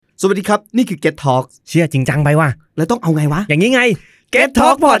สวัสดีครับนี่คือ Get Talk เชื่อจริงจังไปว่ะแล้วต้องเอาไงวะอย่างนี้ไง Get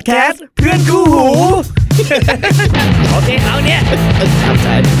Talk Podcast เพื่อนคู่หู โอเคเอาเนี่ยครับใ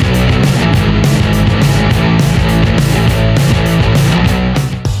ช่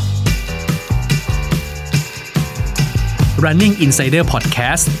Running Insider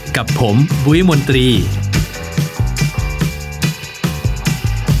Podcast กับผมบุ้ยมนตรี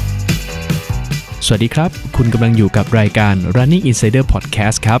สวัสดีครับคุณกำลังอยู่กับรายการ Running Insider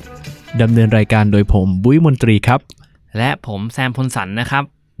Podcast ครับดำเนินรายการโดยผมบุ้ยมนตรีครับและผมแซมพลสันนะครับ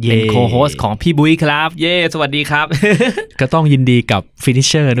เป็นโคโฮสของพี่บุ้ยครับเย้สวัสดีครับ ก็ต้องยินดีกับ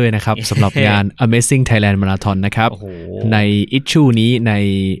Finisher ด้วยนะครับสำหรับงาน Amazing Thailand Marathon นะครับใน issue นี้ใน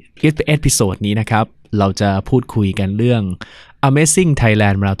เอพิโซดนี้นะครับเราจะพูดคุยกันเรื่อง Amazing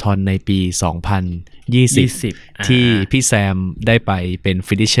Thailand Marathon ในปี 2020 ที่พี่แซมได้ไปเป็น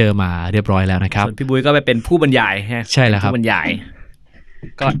Finisher มาเรียบร้อยแล้วนะครับส่วนพี่บุ้ยก็ไปเป็นผู้บรรยายใช่แล้วครับผู้บรรยาย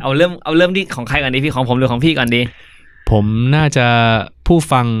ก็เอาเริ่มที่ของใครก่อนดีพี่ของผมหรือของพี่ก่อนดีผมน่าจะผู้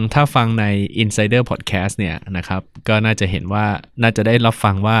ฟังถ้าฟังใน Insider Podcast เนี่ยนะครับก็น่าจะเห็นว่าน่าจะได้รับ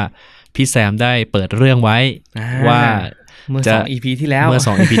ฟังว่าพี่แซมได้เปิดเรื่องไว้ว่าเมื่อ2 EP ที่แล้ว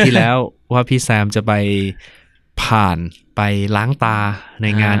ว่าพี่แซมจะไปผ่านไปล้างตาใน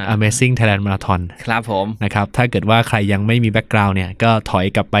งาน Amazing Thailand Marathon ครับผมนะครับถ้าเกิดว่าใครยังไม่มีแบ็คกราวด์เนี่ยก็ถอย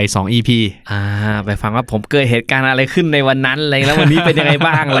กลับไป2 EP ไปฟังว่าผมเกิดเหตุการณ์อะไรขึ้นในวันนั้นอะไรแล้ววันนี้เป็นยังไง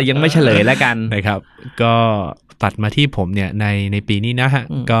บ้างเรายังไม่เฉลยแล้วกันนะครับก็ตัดมาที่ผมเนี่ยในปีนี้นะฮะ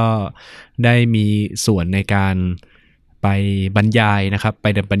ก็ได้มีส่วนในการไปบรรยายนะครับไป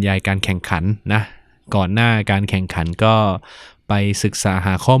บรรยายการแข่งขันนะก่อนหน้าการแข่งขันก็ไปศึกษาห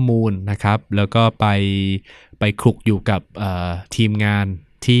าข้อมูลนะครับแล้วก็ไปคลุกอยู่กับทีมงาน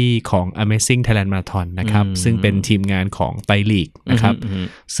ที่ของ Amazing Thailand Marathon นะครับซึ่งเป็นทีมงานของไตรลีกนะครับ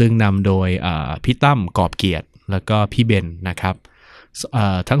ซึ่งนำโดยพี่ตั้มกอบเกียรติแล้วก็พี่เบนนะครับ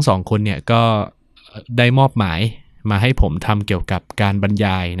ทั้งสองคนเนี่ยก็ได้มอบหมายมาให้ผมทำเกี่ยวกับการบรรย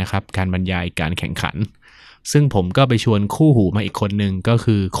ายนะครับการบรรยายการแข่งขันซึ่งผมก็ไปชวนคู่หูมาอีกคนหนึ่งก็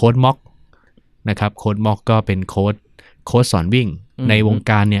คือโค้ชม็อกนะครับโค้ชม็อกก็เป็นโค้ชสอนวิ่งในวง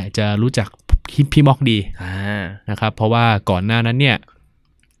การเนี่ยจะรู้จักพี่ม็อกดีนะครับเพราะว่าก่อนหน้านั้นเนี่ย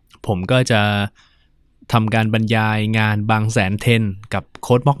ผมก็จะทำการบรรยายงานบางแสนเทนกับโ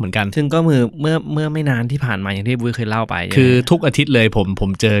ค้ชม็อกเหมือนกันซึ่งก็เมื่อไม่นานที่ผ่านมาอย่างที่บุ้ยเคยเล่าไปคือทุกอาทิตย์เลยผม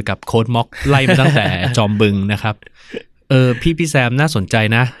เจอกับโค้ชม็อกไล่มาตั้งแต่จอมบึงนะครับพี่แซมน่าสนใจ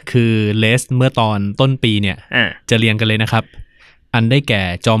นะคือเลสเมื่อตอนต้นปีเนี่ยจะเรียงกันเลยนะครับอันได้แก่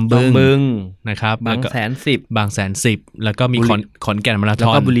จอมบึงนะครับบางแสน10แล้วก็มีขอนแก่นมาราธอนแล้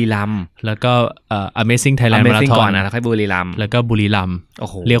วก็บุรีรัมย์แล้วก็Amazing Thailand Marathon ก่อนนะแล้วค่อยบุรีรัมย์แล้วก็บุรีรัมย์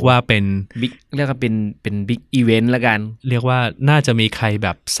เรียกว่าเป็นบิ๊กเรียกว่าเป็นบิ๊กอีเวนต์ละกันเรียกว่าน่าจะมีใครแบ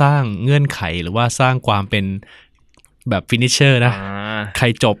บสร้างเงื่อนไขหรือว่าสร้างความเป็นแบบฟินิชเชอร์นะใคร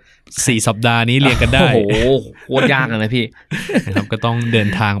จบ4สัปดาห์นี้เรียงกันได้โอ้โหโคตรยากเลยพี่นะครับก็ต้องเดิน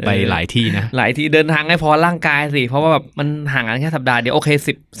ทางไปหลายที่นะหลายที่เดินทางให้พอร่างกายสิเพราะว่าแบบมันห่างกันแค่สัปดาห์เดียวโอเค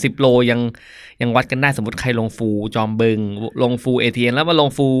10โลยังวัดกันได้สมมติใครลงฟูจอมบึงลงฟูATNแล้วมาลง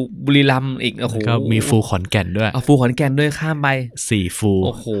ฟูบุรีรัมย์อีกโอ้โหก็มีฟูขอนแก่นด้วยฟูขอนแก่นด้วยข้ามไป4ฟูโ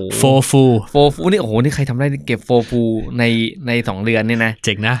อ้โห4ฟูนี่โอ้โหนี่ใครทำได้เก็บ4ฟูใน2เดือนเนี่ยนะเ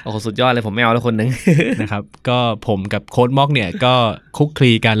จ๋งนะโอ้โหสุดยอดเลยผมไม่เอาแล้วคนนึง นะครับก็ผมกับโค้ชม็อกเนี่ยก็คุกค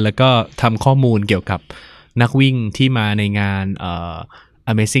ลีกันแล้วก็ทำข้อมูลเกี่ยวกับนักวิ่งที่มาในงาน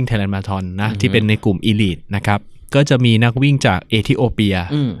Amazing Thailand Marathon นะที่เป็นในกลุ่ม Elite นะครับก็จะมีนักวิ่งจากเอธิโอเปีย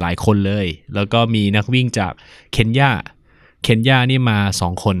หลายคนเลยแล้วก็มีนักวิ่งจากเคนยานี่มา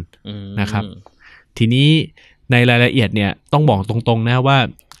2คนนะครับทีนี้ในรายละเอียดเนี่ยต้องบอกตรงๆนะว่า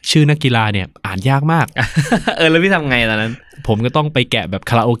ชื่อนักกีฬาเนี่ยอ่านยากมาก แล้วพี่ทำไงตอนนั้นผมก็ต้องไปแกะแบบ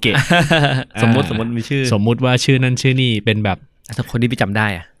คาราโอเกะ สมมติมีชื่อสมมุติว่าชื่อนั้นชื่อนี่เป็นแบบถ้าคนที่พี่จำได้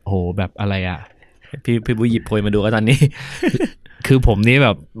อ่ะโอ้โหแบบอะไรอ่ะพี่บุ้ยหยิบโพยมาดูก็ตอนนี้ คือผมนี่แบ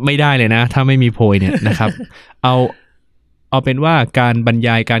บไม่ได้เลยนะถ้าไม่มีโพยเนี่ยนะครับ เอาเป็นว่าการบรรย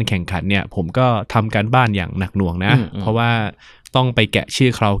ายการแข่งขันเนี่ยผมก็ทำการบ้านอย่างหนักหน่วงนะเพราะว่าต้องไปแกะชื่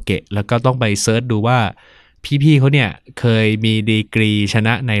อคาราโอเกะแล้วก็ต้องไปเซิร์ชดูว่าพี่ๆเขาเนี่ยเคยมีดีกรีชน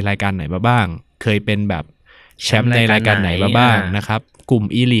ะในรายการไหนมาบ้างเคยเป็นแบบแชมป์ในรายการไหนมาบ้างนะครับกลุ่ม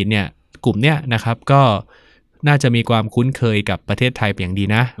อีลีทเนี่ยกลุ่มเนี้ยนะครับก็น่าจะมีความคุ้นเคยกับประเทศไทยเป็นอย่างดี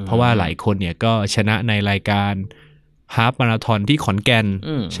นะเพราะว่าหลายคนเนี่ยก็ชนะในรายการฮาล์ฟมาราธอนที่ขอนแก่น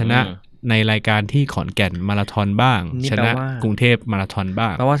ชนะในรายการที่ขอนแก่นมาราธอนบ้างชนะกรุงเทพมาราธอนบ้า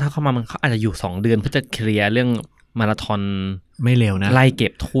งแปลว่าถ้าเข้ามามันเขาอาจจะอยู่2เดือนเพื่อจะเคลียร์เรื่องมาราธอนไม่เร็วนะไล่เก็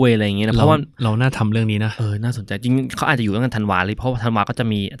บถ้วยอะไรอย่างเงี้ยนะเพราะว่าเราน่าทำเรื่องนี้นะน่าสนใจจริงเขาอาจจะอยู่ตั้งแต่ธันวาเลยเพราะว่าธันวาก็จะ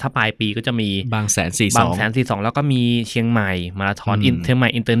มีถ้าปลายปีก็จะมีบางแสน42แล้วก็มีเชียงใหม่มาราธอนเชียงใหม่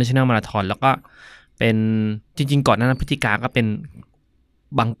อินเตอร์เนชั่นแนลมาราธอนแล้วก็เป็นจริงๆก่อนหน้านั้นพฤศจิกาก็เป็น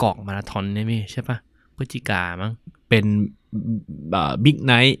บางกอกมาราธอนเนี่ยพี่ใช่ปะพฤศจิกามั้งเป็นบิ๊กไ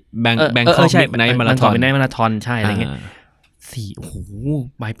นท์แบงคอกบิ๊กไนท์มาราธอนบิ๊กไนท์มาราธอนใช่อะไรเงี้ยโอ้โห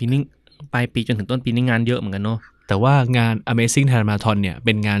ปลายปีจนถึงต้นปีนี่งานเยอะเหมือนกันเนาะแต่ว่างาน Amazing Thailand Marathon เนี่ยเ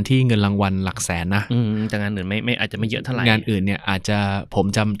ป็นงานที่เงินรางวัลหลักแสนนะแต่งานอื่นไม่อาจจะไม่เยอะเท่าไหร่งานอื่นเนี่ยอาจจะผม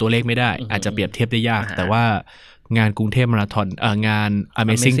จำตัวเลขไม่ได้อาจจะเปรียบเทียบได้ยากแต่ว่างานกรุงเทพมาราธอนงาน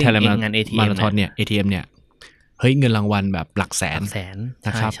Amazing Thailand Marathon เนี่ย ATM เนี่ยเฮ้ยเงินรางวัลแบบหลักแสนน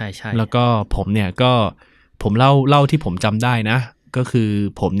ะครับใช่แล้วก็ผมเนี่ยก็ผมเล่าที่ผมจำได้นะก็คือ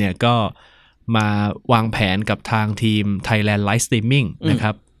ผมเนี่ยก็มาวางแผนกับทางทีม Thailand Live Streaming นะค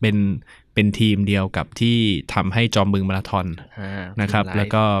รับเป็นทีมเดียวกับที่ทำให้จอมบึงมาราธอนนะครับแล้ว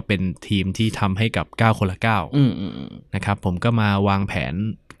ก็เป็นทีมที่ทำให้กับ9คนละ9นะครับผมก็มาวางแผน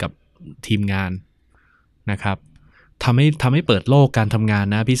กับทีมงานนะครับทำให้เปิดโลกการทำงาน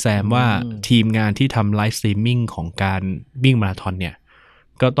นะพี่แซมว่าทีมงานที่ทำไลฟ์สตรีมมิ่งของการวิ่งมาราธอนเนี่ย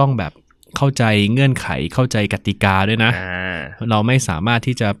ก็ต้องแบบเข้าใจเงื่อนไขเข้าใจกติกาด้วยนะเราไม่สามารถ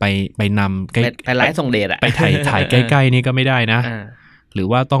ที่จะไปนำไปไลฟ์ส่งเดชอะไปถ่ายใกล้ๆนี่ก็ไม่ได้นะหรือ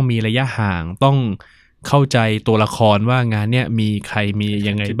ว่าต้องมีระยะห่างต้องเข้าใจตัวละครว่างานเนี้ยมีใครมี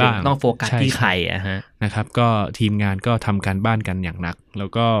ยังไงบ้างต้องโฟกัสที่ใครอะฮะนะครับก็ทีมงานก็ทำการบ้านกันอย่างหนักแล้ว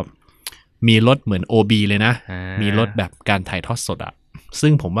ก็มีรถเหมือน OB เลยนะมีรถแบบการถ่ายทอดสดอะซึ่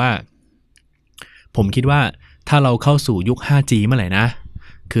งผมคิดว่าถ้าเราเข้าสู่ยุค 5G เมื่อไหร่นะ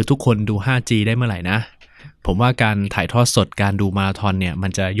คือทุกคนดู 5G ได้เมื่อไหร่นะผมว่าการถ่ายทอดสดการดูมาราธอนเนี่ยมั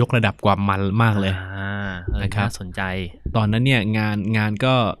นจะยกระดับความมันมากเลยนะครับสนใจตอนนั้นเนี่ยงาน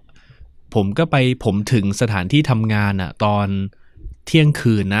ก็ผมถึงสถานที่ทำงานอ่ะตอนเที่ยง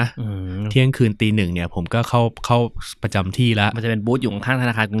คืนนะเที่ยงคืนตีหนึ่งเนี่ยผมก็เข้าประจำที่แล้วมันจะเป็นบูธอยู่ข้างธ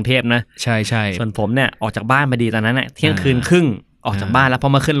นาคารกรุงเทพนะใช่ใช่ส่วนผมเนี่ยออกจากบ้านมาดีตอนนั้นเนี่ยเที่ยงคืนครึ่งออกจากบ้านแล้วพอ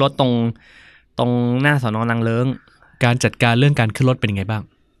มาขึ้นรถตรงหน้าสน.นางเลิ้งการจัดการเรื่องการขึ้นรถเป็นยังไงบ้าง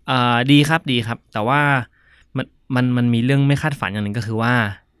ดีครับแต่ว่ามันมีเรื่องไม่คาดฝันอย่างหนึ่งก็คือว่า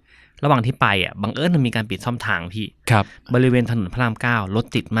ระหว่างที่ไปบังเอิญมันมีการปิดซ่อมทางพี่ครับบริเวณถนนพระราม9รถ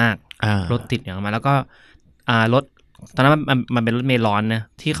ติดมากรถติดอย่างมาแล้วก็รถตอนนั้นมันเป็นรถเมล์ร้อนนะ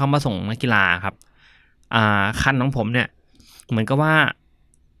ที่เขามาส่งนักกีฬาครับคันของผมเนี่ยเหมือนกับว่า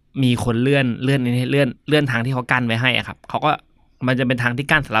มีคนเลื่อนทางที่เขากั้นไว้ให้ครับเขาก็มันจะเป็นทางที่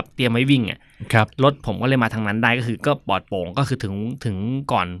กั้นสำหรับเตรียมไว้วิ่งครับรถผมก็เลยมาทางนั้นได้ก็คือก็ปลอดโปร่งก็คือถึง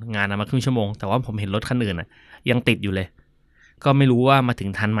ก่อนงานมาครึ่งชั่วโมงแต่ว่าผมเห็นรถคันอื่นยังติดอยู่เลยก็ไม่รู้ว่ามาถึง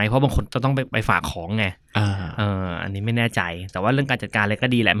ทันไหมเพราะบางคนจะต้องไปฝากของไงอันนี้ไม่แน่ใจแต่ว่าเรื่องการจัดการอะไรก็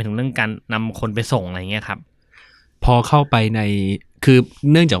ดีแหละไม่ถึงเรื่องการนำคนไปส่งอะไรเงี้ยครับพอเข้าไปในคือ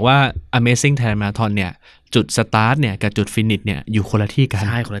เนื่องจากว่า Amazing Thailand Marathon เนี่ยจุดสตาร์ทเนี่ยกับจุดฟินิชเนี่ยอยู่คนละที่กันใ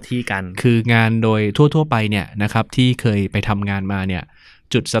ช่คนละที่กันคืองานโดยทั่วไปเนี่ยนะครับที่เคยไปทำงานมาเนี่ย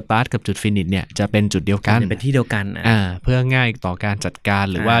จุดสตาร์ทกับจุดฟินิชเนี่ยจะเป็นจุดเดียวกันเป็นที่เดียวกันเพื่อง่ายต่อการจัดการ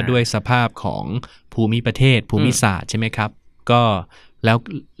หรือว่าด้วยสภาพของภูมิประเทศภูมิศาสตร์ใช่ไหมครับก็แ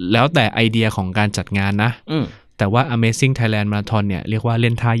ล้วแต่ไอเดียของการจัดงานนะแต่ว่า Amazing Thailand Marathon เนี่ยเรียกว่าเ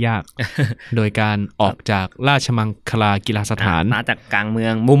ล่นท่ายาก โดยการออกจากราชมังคลากีฬาสถานมาจากกลางเมือ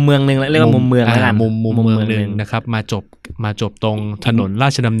งมุมเมืองนึงเรียกว่ามุมเมืองแล้วกันมุมเมืองนึงนะครับมาจบตรงถนนรา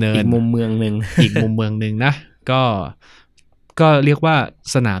ชดำเนินอีกมุมเมืองนึงอีกมุมเมืองนึงนะก็เรียกว่า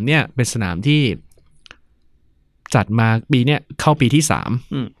สนามเนี่ยเป็นสนามที่จัดมาปีเนี้ยเข้าปีที่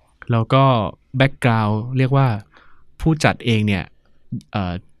3แล้วก็แบ็คกราวด์เรียกว่าผู้จัดเองเนี่ย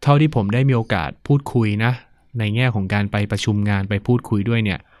เท่าที่ผมได้มีโอกาสพูดคุยนะในแง่ของการไปประชุมงานไปพูดคุยด้วยเ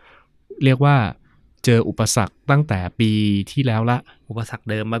นี่ยเรียกว่าเจออุปสรรคตั้งแต่ปีที่แล้วละอุปสรรค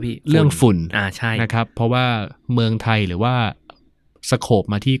เดิมป่ะพี่เรื่องฝุ่นใช่นะครับเพราะว่าเมืองไทยหรือว่าสโคป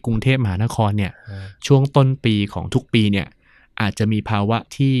มาที่กรุงเทพมหานครเนี่ยช่วงต้นปีของทุกปีเนี่ยอาจจะมีภาวะ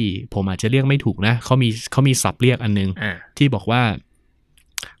ที่ผมอาจจะเรียกไม่ถูกนะเขามีศัพท์เรียกอันนึงที่บอกว่า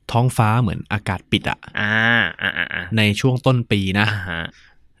ท้องฟ้าเหมือนอากาศปิดในช่วงต้นปีนะ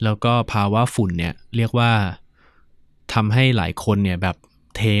แล้วก็ภาวะฝุ่นเนี่ยเรียกว่าทำให้หลายคนเนี่ยแบบ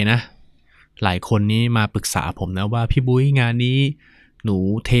เทนะหลายคนนี้มาปรึกษาผมนะว่าพี่บุ้ยงานนี้หนู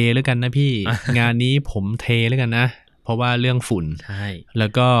เทแล้วกันนะพี่ งานนี้ผมเทแล้วกันนะเพราะว่าเรื่องฝุ่นใช่แล้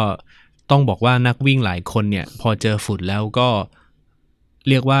วก็ต้องบอกว่านักวิ่งหลายคนเนี่ยพอเจอฝุ่นแล้วก็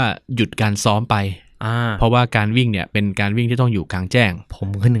เรียกว่าหยุดการซ้อมไปเพราะว่าการวิ่งเนี่ยเป็นการวิ่งที่ต้องอยู่กลางแจ้งผม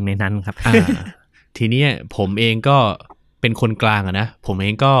คือหนึ่งในนั้นครับ ทีนี้ผมเองก็เป็นคนกลางนะผมเอ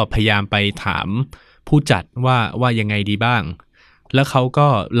งก็พยายามไปถามผู้จัดว่ายังไงดีบ้างแล้วเขาก็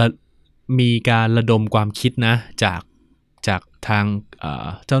มีการระดมความคิดนะจากทาง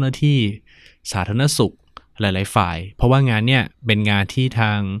เจ้าหน้าที่สาธารณสุขหลายๆฝ่ายเพราะว่างานเนี่ยเป็นงานที่ท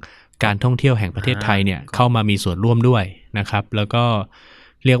างการท่องเที่ยวแห่งประเทศไทยเนี่ยเข้ามามีส่วนร่วมด้วยนะครับแล้วก็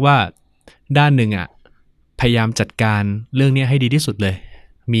เรียกว่าด้านหนึ่งพยายามจัดการเรื่องนี้ให้ดีที่สุดเลย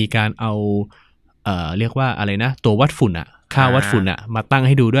มีการเอาเรียกว่าอะไรนะตัววัดฝุ่นอะค่าวัดฝุ่นอะมาตั้งใ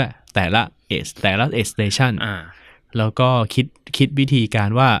ห้ดูด้วยแต่ละเอสเตชันแล้วก็คิดวิธีการ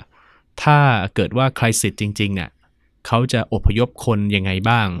ว่าถ้าเกิดว่า crisis จริงๆเนี่ยเขาจะอพยพคนยังไง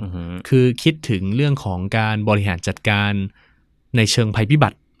บ้างคือคิดถึงเรื่องของการบริหารจัดการในเชิงภัยพิบั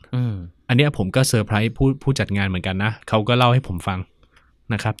ติอันนี้ผมก็เซอร์ไพรส์ผู้จัดงานเหมือนกันนะเขาก็เล่าให้ผมฟัง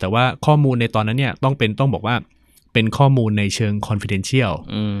นะครับแต่ว่าข้อมูลในตอนนั้นเนี่ยต้องบอกว่าเป็นข้อมูลในเชิง confidential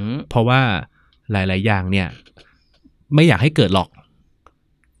เพราะว่าหลายๆอย่างเนี่ยไม่อยากให้เกิดหรอก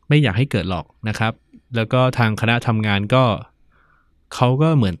นะครับแล้วก็ทางคณะทำงานก็เขาก็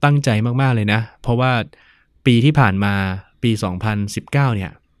เหมือนตั้งใจมากๆเลยนะเพราะว่าปีที่ผ่านมาปี 2019 เนี่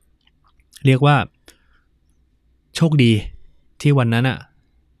ยเรียกว่าโชคดีที่วันนั้นอะ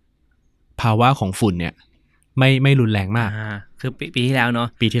ภาวะของฝุ่นเนี่ยไม่รุนแรงมากคือปีที่แล้วเนาะ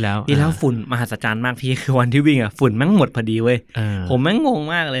ปีที่แล้วฝุ่นมหัศจรรย์มากพี่คือวันที่วิ่งอ่ะฝุ่นแม่งหมดพอดีเว้ยผมแม่งงง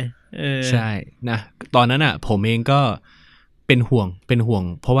มากเลยใช่นะตอนนั้นอ่ะผมเองก็เป็นห่วง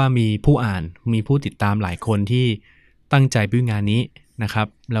เพราะว่ามีผู้อ่านมีผู้ติดตามหลายคนที่ตั้งใจวิ่งงานนี้นะครับ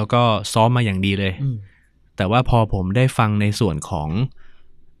แล้วก็ซ้อมมาอย่างดีเลยแต่ว่าพอผมได้ฟังในส่วนของ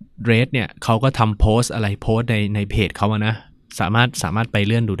เรดเนี่ยเขาก็ทำโพสในเพจเขาอะนะสามารถไปเ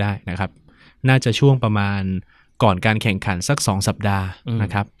ลื่อนดูได้นะครับน่าจะช่วงประมาณก่อนการแข่งขันสัก2 สัปดาห์นะ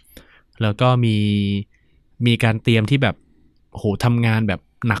ครับแล้วก็มีการเตรียมที่แบบโหทำงานแบบ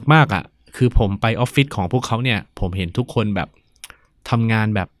หนักมากอ่ะคือผมไปออฟฟิศของพวกเขาเนี่ยผมเห็นทุกคนแบบทำงาน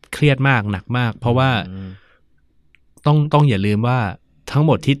แบบเครียดมากหนักมากเพราะว่าต้องอย่าลืมว่าทั้งห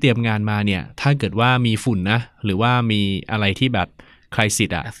มดที่เตรียมงานมาเนี่ยถ้าเกิดว่ามีฝุ่นนะหรือว่ามีอะไรที่แบบไครซิส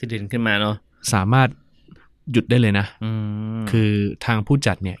อ่ะ accident ขึ้นมาเนาะสามารถหยุดได้เลยนะคือทางผู้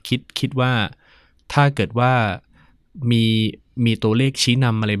จัดเนี่ยคิดว่าถ้าเกิดว่ามีตัวเลขชี้น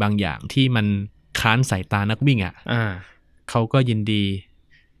ำอะไรบางอย่างที่มันค้านสายตานักวิ่งอ่ะเขาก็ยินดี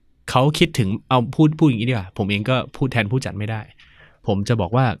เขาคิดถึงเอาพูดอย่างนี้ดีกว่าผมเองก็พูดแทนผู้จัดไม่ได้ผมจะบอ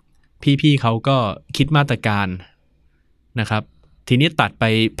กว่าพี่เขาก็คิดมาตรการนะครับทีนี้ตัดไป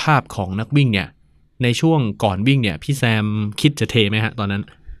ภาพของนักวิ่งเนี่ยในช่วงก่อนวิ่งเนี่ยพี่แซมคิดจะเทไหมฮะตอน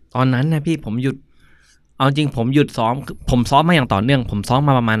นั้นนะพี่ผมหยุดเอาจริงผมหยุดซ้อมผมซ้อมมาอย่างต่อเนื่องผมซ้อม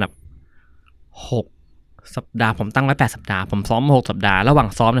มาประมาณแบบ6 สัปดาห์ผมตั้งไว้8 สัปดาห์ผมซ้อมมา6 สัปดาห์ระหว่าง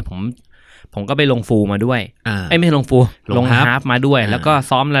ซ้อมเนี่ยผมก็ไปลงฟูลมาด้วยไม่ใช่ลงฟูลลงฮาล์ฟมาด้วยแล้วก็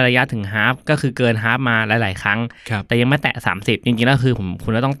ซ้อมระยะถึงฮาล์ฟก็คือเกินฮาล์ฟมาหลายๆครั้งแต่ยังไม่แตะ30จริงๆแล้วคือผ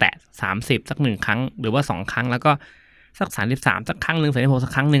มจะต้องแตะ30สัก1ครั้งหรือว่า2ครั้งแล้วก็สัก33สักครั้งนึง36สั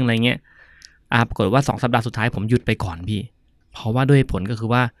กครั้งนึงอะไรเงี้ยปรากฏว่า2 สัปดาห์สุดท้ายผมหยุดไปก่อนพี่เพราะว่าด้วยผลก็คือ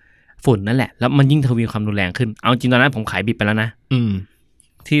ว่าฝุ่นนั่นแหละแล้วมันยิ่งทวีความรุนแรงขึ้นเอาจริงตอนนั้นผมขายบิบไปแล้วนะ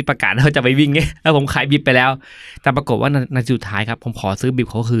ที่ประกาศว่าจะไปวิ่งเนี่ยแล้วผมขายบิบไปแล้วแต่ปรากฏว่าในสุดท้ายครับผมขอซื้อบิบ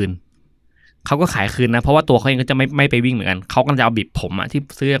เขาคืนเขาก็ขายคืนนะเพราะว่าตัวเขาเองก็จะไม่ไปวิ่งเหมือนกันเขาก็จะเอาบิบผมอะที่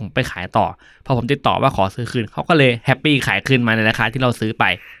ซื้อผมไปขายต่อพอผมติดต่อว่าขอซื้อคืนเขาก็เลยแฮปปี้ขายคืนมาในราคาที่เราซื้อไป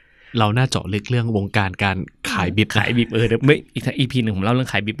เราน่าเจาะลึกเรื่องวงการการขายบิบเดี๋ยวไม่อีกEP 1ผมเล่าเรื่อง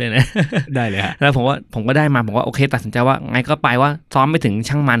ขายบิบได้นะได้เลยฮะแล้วผมก็ได้มาผมว่าโอเคตัดสินใจว่าไงก็ไปว่าซ้อมไม่ถึง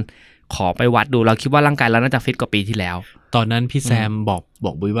ช่างมันขอไปวัดดูเราคิดว่าร่างกายเราน่าจะฟิตกว่าปีที่แล้วตอนนั้นพี่แซมบอก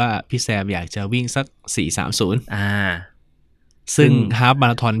บุ้ยว่าพี่แซมอยากจะวิ่งสัก4:30ซึ่งฮาล์ฟมา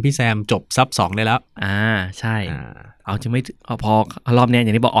ราธอนพี่แซมจบซับ2ได้แล้วใช่เอาจะไม่พอรอบนี้อ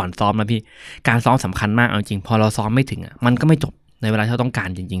ย่างที่บอกอ่อนซ้อมนะพี่การซ้อมสำคัญมากเอาจริงพอเราซ้อมไม่ถึงมันก็ไม่จบในเวลาที่เราต้องการ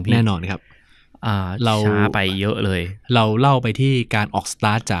จริงๆพี่แน่นอนครับเราช้าไปเยอะเลยเราเล่าไปที่การออกสต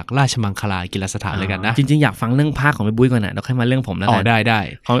าร์ทจากราชมังคลากีฬาสถานเลยกันนะจริงๆอยากฟังเรื่องภาคของพี่บุ้ยก่อนนะเราค่อยมาเรื่องผมแล้วกันได้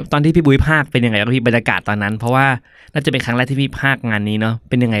ตอนที่พี่บุ้ยภาคเป็นยังไงครับพี่บรรยากาศตอนนั้นเพราะว่าน่าจะเป็นครั้งแรกที่พี่ภาคงานนี้เนาะ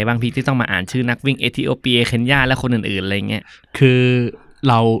เป็นยังไงบ้างพี่ที่ต้องมาอ่านชื่อนักวิ่งเอธิโอเปียเคนยาและคนอื่นๆอะไรเงี้ยคือ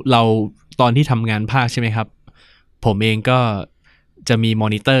เราตอนที่ทำงานภาคใช่ไหมครับผมเองก็จะมีมอ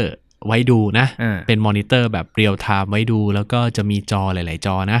นิเตอร์ไว้ดูนะเป็นมอนิเตอร์แบบเรียลไทม์ไว้ดูแล้วก็จะมีจอหลายๆจ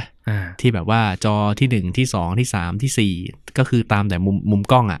อนะที่แบบว่าจอที่1ที่2ที่3ที่4ก็คือตามแต่มุม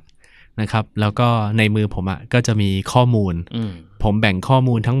กล้องอะนะครับแล้วก็ในมือผมอะก็จะมีข้อมูลผมแบ่งข้อ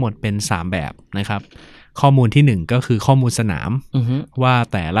มูลทั้งหมดเป็น3แบบนะครับข้อมูลที่1ก็คือข้อมูลสนามว่า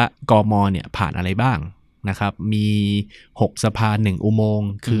แต่ละกม.เนี่ยผ่านอะไรบ้างนะครับมี6สะพาน1อุโมงค์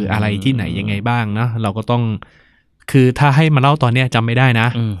คืออะไรที่ไหนยังไงบ้างนะเราก็ต้องคือถ้าให้มาเล่าตอนนี้จำไม่ได้นะ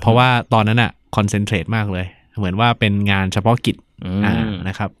เพราะว่าตอนนั้นอะคอนเซนเทรตมากเลยเหมือนว่าเป็นงานเฉพาะกิจน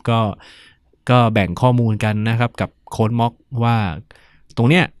ะครับก็แบ่งข้อมูลกันนะครับกับโค้ดม็อกว่าตรง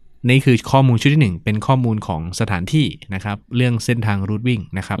เนี้ยนี่คือข้อมูลชุดที่1เป็นข้อมูลของสถานที่นะครับเรื่องเส้นทางรูทวิ่ง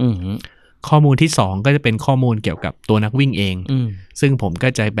นะครับข้อมูลที่2ก็จะเป็นข้อมูลเกี่ยวกับตัวนักวิ่งเองซึ่งผมก็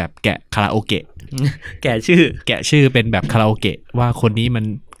จะแบบแกะคาราโอเกะแกะชื่อเป็นแบบคาราโอเกะว่าคนนี้มัน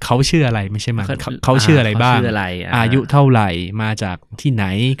เขาชื่ออะไรไม่ใช่เขาชื่ออะไรบ้างอายุเท่าไหร่มาจากที่ไหน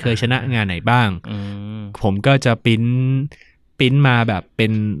เคยชนะงานไหนบ้างผมก็จะปริ้นมาแบบเป็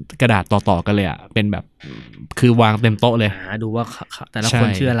นกระดาษต่อๆกันเลยอ่ะเป็นแบบคือวางเต็มโต๊ะเลยดูว่าแต่ละคน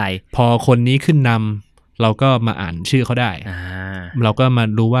ชื่ออะไรพอคนนี้ขึ้นนำเราก็มาอ่านชื่อเขาได้เราก็มา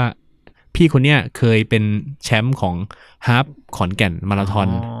รู้ว่าพี่คนเนี้ยเคยเป็นแชมป์ของฮาล์ฟขอนแก่นมาราธอน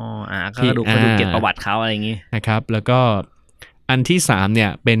ก็ดูเก็บประวัติเขาอะไรอย่างงี้นะครับแล้วก็อันที่3เนี่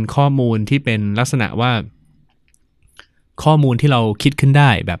ยเป็นข้อมูลที่เป็นลักษณะว่าข้อมูลที่เราคิดขึ้นได้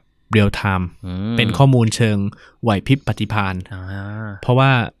แบบเรียลไทม์เป็นข้อมูลเชิงไหวพริบปฏิภาณเพราะว่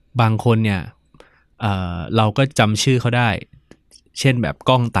าบางคนเนี่ยเราก็จำชื่อเขาได้เช่นแบบ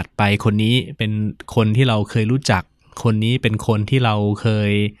กล้องตัดไปคนนี้เป็นคนที่เราเคยรู้จักคนนี้เป็นคนที่เราเค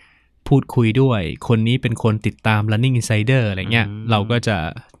ยพูดคุยด้วยคนนี้เป็นคนติดตาม Running Insider อะไรเงี้ยเราก็จะ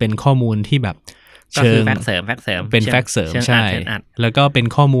เป็นข้อมูลที่แบบเชิงแฟกต์เสริมเป็นแฟกต์เสริมใช่แล้วก็เป็น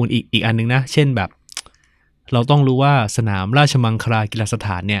ข้อมูลอีกอันนึงนะเช่นแบบเราต้องรู้ว่าสนามราชมังคลากีฬาสถ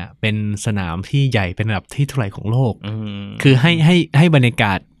านเนี่ยเป็นสนามที่ใหญ่เป็นอันดับที่เท่าไหร่ของโลกคือให้บรรยาก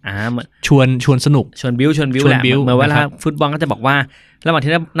าศชวนสนุกชวนบิ้วแหละเมื่อเวลาฟุตบอลก็จะบอกว่าระหว่าง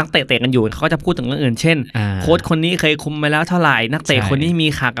ที่นักเตะกันอยู่เขาก็จะพูดถึงเรื่องอื่นเช่นโค้ชคนนี้เคยคุมมาแล้วเท่าไหร่นักเตะคนนี้มี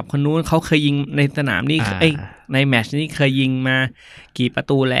ข่าวกับคนนู้นเขาเคยยิงในสนามนี้ในแมตช์นี้เคยยิงมากี่ประ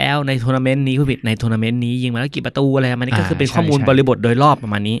ตูแล้วในทัวร์นาเมนต์นี้ผู้ผิดในทัวร์นาเมนต์นี้ยิงมาแล้วกี่ประตูอะไรมันนี่ก็คือเป็นข้อมูลบริบทโดยรอบปร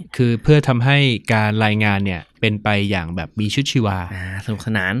ะมาณนี้คือเพื่อทำให้การรายงานเนี่ยเป็นไปอย่างแบบมีชุดชีวาสนุกส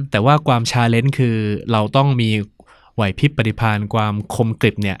นานแต่ว่าความชาเลนจ์คือเราต้องมีไหวพริบปฏิภาณความคมก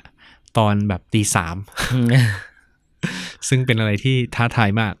ริบเนี่ยตอนแบบตี 3ซึ่งเป็นอะไรที่ท้าทาย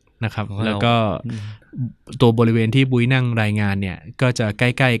มากนะครับแล้วก็ตัวบริเวณที่บุ้ยนั่งรายงานเนี่ยก็จะใก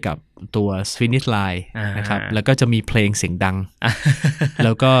ล้ๆกับตัว finish line นะครับแล้วก็จะมีเพลงเสียงดังแ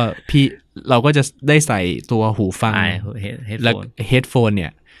ล้วก็เราก็จะได้ใส่ตัวหูฟังและ headphone เนี่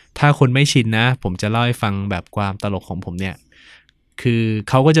ยถ้าคนไม่ชินนะผมจะเล่าให้ฟังแบบความตลกของผมเนี่ยคือ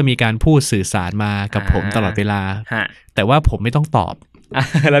เขาก็จะมีการพูดสื่อสารมากับผมตลอดเวลาแต่ว่าผมไม่ต้องตอบ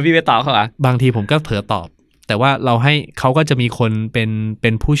แล้วพี่ไปตอบเขาเหรอบางทีผมก็เผลอตอบแต่ว่าเราให้เขาก็จะมีคนเป็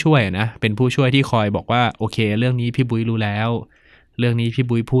นผู้ช่วยนะเป็นผู้ช่วยที่คอยบอกว่าโอเคเรื่องนี้พี่บุ้ยรู้แล้วเรื่องนี้พี่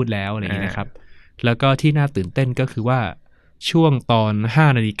บุ้ยพูดแล้วอะไรอย่างนี้นะครับแล้วก็ที่น่าตื่นเต้นก็คือว่าช่วงตอน 5:00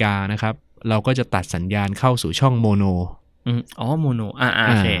 นนะครับเราก็จะตัดสัญญาณเข้าสู่ช่องโมโนโมโน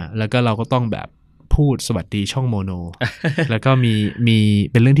โอเคแล้วก็เราก็ต้องแบบพูดสวัสดีช่องโมโน แล้วก็มี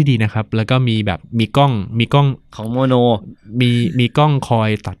เป็นเรื่องที่ดีนะครับแล้วก็มีแบบมีกล้องของโมโนมีกล้องคอย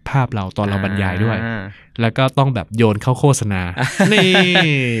ตัดภาพเราตอนเราบรรยายด้วยแล้วก็ต้องแบบโยนเข้าโฆษณา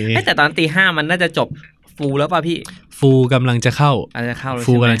นี่แต่ตอนตี 5มันน่าจะจบฟูลแล้วป่ะพี่ฟูลกำลังจะเข้า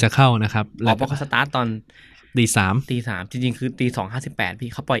ฟูลกำลังจะเข้านะครับแล้วก็สตาร์ทตอนตี 3จริงๆคือตี 2:58พี่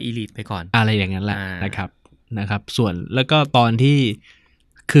เขาปล่อยอีลิทไปก่อนอะไรอย่างนั้นแหละนะครับส่วนแล้วก็ตอนที่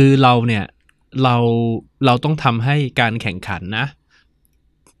คือเราเนี่ยเราต้องทำให้การแข่งขันนะ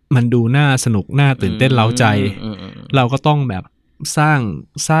มันดูน่าสนุกน่าตื่นเต้นเร้าใจเราก็ต้องแบบส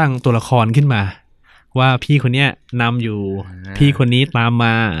ร้างตัวละครขึ้นมาว่าพี่คนเนี้ยนำอยู่พี่คนนี้ตามม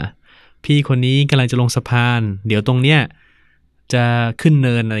าพี่คนนี้กำลังจะลงสะพานเดี๋ยวตรงเนี้ยจะขึ้นเ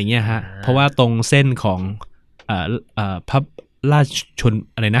นินอะไรเงี้ยฮะเพราะว่าตรงเส้นของพระราชชน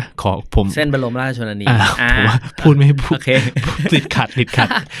อะไรนะขอผมเส้นบรมราชชนนีผมว่าพูดไม่พูดติดขัด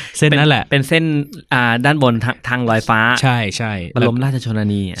เส้นนั่นแหละเป็นเส้นด้านบนทางลอยฟ้าใช่บรมราชชน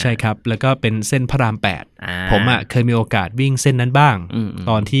นีใช่ครับแล้วก็เป็นเส้นพระราม8ผมเคยมีโอกาสวิ่งเส้นนั้นบ้าง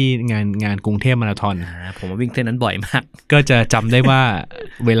ตอนที่งานกรุงเทพมาราธอนผมวิ่งเส้นนั้นบ่อยมากก็จะจำได้ว่า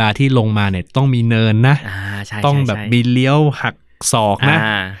เวลาที่ลงมาเนี่ยต้องมีเนินนะต้องแบบมีเลี้ยวหักศอกนะ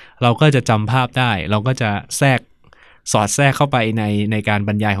เราก็จะจำภาพได้เราก็จะสอดแทรกเข้าไปในการบ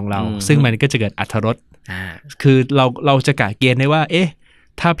รรยายของเราซึ่งมันก็จะเกิดอรรถรสคือเราจะกะเกณฑ์ได้ว่าเอ๊ะ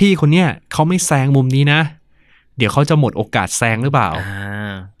ถ้าพี่คนเนี้ยเขาไม่แซงมุมนี้นะเดี๋ยวเขาจะหมดโอกาสแซงหรือเปล่า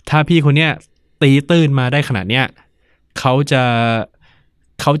ถ้าพี่คนเนี้ยตีตื้นมาได้ขนาดเนี้ยเขา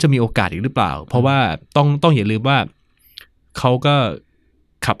จะมีโอกาสอีกหรือเปล่าเพราะว่าต้องอย่าลืมว่าเขาก็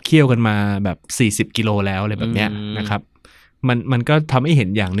ขับเคี่ยวกันมาแบบ40 กิโลแล้วอะไรแบบเนี้ยนะครับมันก็ทำให้เห็น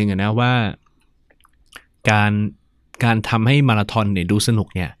อย่างหนึ่งนะว่าการทำให้มาราธอนเนี่ยดูสนุก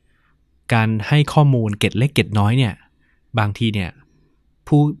เนี่ยการให้ข้อมูลเกร็ดเล็กเกร็ดน้อยเนี่ยบางทีเนี่ย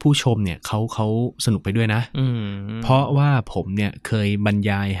ผู้ชมเนี่ยเขาสนุกไปด้วยนะเพราะว่าผมเนี่ยเคยบรร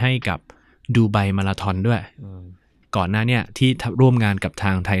ยายให้กับดูไบมาราธอนด้วยก่อนหน้าเนี่ยที่ร่วมงานกับท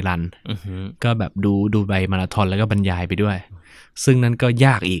างไทยรันก็แบบดูไบมาราธอนแล้วก็บรรยายไปด้วยซึ่งนั้นก็ย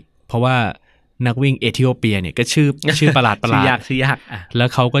ากอีกเพราะว่านักวิ่งเอธิโอเปียเนี่ยก็ชื่อประหลาดชื่อยากแล้ว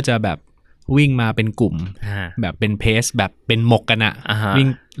เขาก็จะแบบวิ่งมาเป็นกลุ่มแบบเป็นเพสแบบเป็นหมกกันอะวิ่ง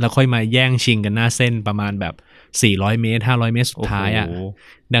แล้วค่อยมาแย่งชิงกันหน้าเส้นประมาณแบบ 400 เมตร500 เมตรสุดท้ายอ่ะ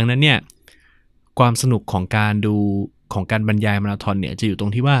ดังนั้นเนี่ยความสนุกของการดูของการบรรยายมาราธอนเนี่ยจะอยู่ตร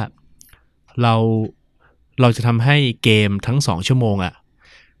งที่ว่าเราจะทำให้เกมทั้ง2ชั่วโมงอ่ะ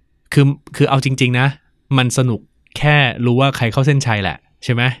คือเอาจริงๆนะมันสนุกแค่รู้ว่าใครเข้าเส้นชัยแหละใ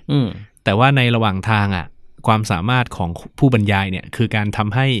ช่ไหมแต่ว่าในระหว่างทางอ่ะความสามารถของผู้บรรยายเนี่ยคือการท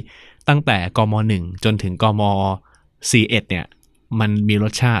ำให้ตั้งแต่กม.1 จนถึงกม.41 เนี่ยมันมีร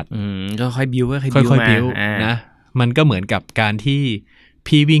สชาติก็ค่อยบิ้วค่อยๆบิ้วนะมันก็เหมือนกับการที่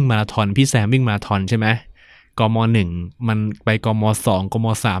พี่วิ่งมาราธอนพี่แซมวิ่งมาราธอนใช่ไหมกม.1 มันไปกม.2 กม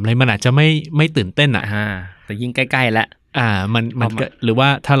.3 อะไรมันอาจจะไม่ตื่นเต้นอ่ะแต่ยิ่งใกล้ๆแล้วมันก็หรือว่า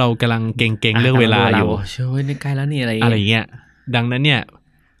ถ้าเรากำลังเก่งๆเรื่องเวลาอยู่โอ้ยนี่ใกล้แล้วนี่อะไรอย่างเงี้ยดังนั้นเนี่ย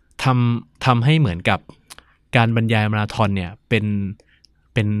ทำให้เหมือนกับการบรรยายมาราธอนเนี่ยเ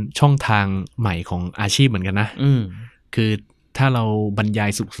ป็นช่องทางใหม่ของอาชีพเหมือนกันนะคือถ้าเราบรรยาย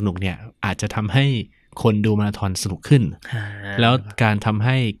สนุกเนี่ยอาจจะทำให้คนดูมาราธอนสนุกขึ้นแล้วการทำใ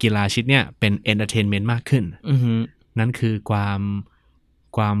ห้กีฬาชนิดเนี่ยเป็นเอนเตอร์เทนเมนต์มากขึ้นนั่นคือคว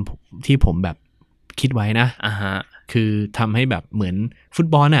ามที่ผมแบบคิดไว้นะคือทำให้แบบเหมือนฟุต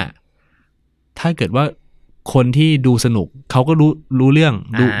บอลน่ะถ้าเกิดว่าคนที่ดูสนุกเขาก็รู้เรื่อง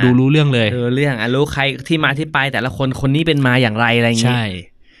ดูรู้เรื่องเลยเรื่องรู้ใครที่มาที่ไปแต่ละคนนี้เป็นมาอย่างไรอะไรอย่างงี้ใช่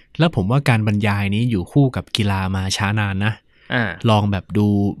แล้วผมว่าการบรรยายนี้อยู่คู่กับกีฬามาช้านานนะลองแบบดู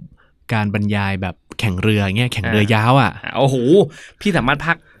การบรรยายแบบแข่งเรือเงี้ยแข่งเรือยาวโอ้โหพี่สามารถ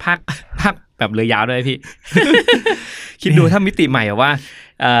พักแบบเรือยาวได้พี่ คิดดูถ้ามิติใหม่ว่า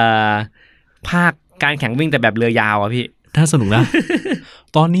ภาคการแข่งวิ่งแต่แบบเรือยาวอ่ะพี่น่าสนุกนะ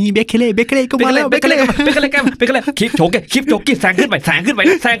ตอนนี้เบคเคเล่ก็มาแล้วเบคเคเล่คลิปโชกแซงขึ้นไป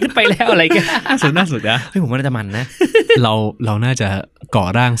แล้วอะไรกันน่าสนุกนะเฮ้ยผมว่าน่าจะมันนะเราน่าจะก่อ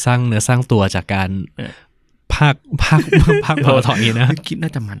ร่างสร้างเนื้อสร้างตัวจากการภาคมาราธอนนี้นะคิดน่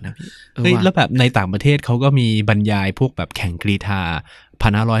าจะมันนะพี่เฮ้ยแล้วแบบในต่างประเทศเขาก็มีบรรยายพวกแบบแข่งกรีฑา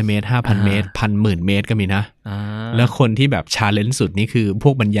 1,500 เมตร 5,000 เมตร 1,000 เมตรก็มีนะแล้วคนที่แบบชาเลนจ์สุดนี่คือพ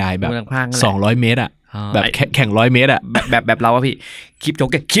วกบรรยายแบบ200 เมตรอ่ะแบบแข่ง100 เมตรอ่ะแบบเราอะพี่คลิปโจ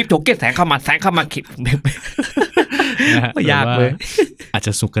เกตแสงเข้ามาคลิปไม่ยากเลยอาจจ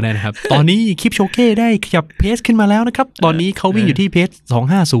ะสุกก็ได้นะครับตอนนี้คลิปโชเก้ได้ขยับเพสขึ้นมาแล้วนะครับตอนนี้เขาวิ่งอยู่ที่เพส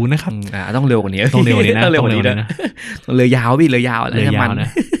250นะครับต้องเร็วกว่านี้ต้องเร็วกว่านี้นะต้องเร็วกว่านี้นะเรือยาวพี่เรือยาวอะไรมันนะ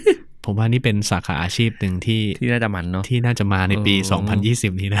ผมว่านี่เป็นสาขาอาชีพหนึ่งที่น่าจะมันเนาะที่น่าจะมาในปี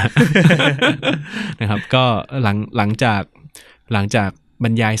2020นี้นะครับก็หลังจากบร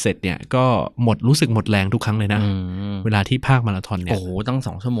รยายเสร็จเนี่ยก็รู้สึกหมดแรงทุกครั้งเลยนะเวลาที่ภาคมาราธอนเนี่ยโอ้โหตั้ง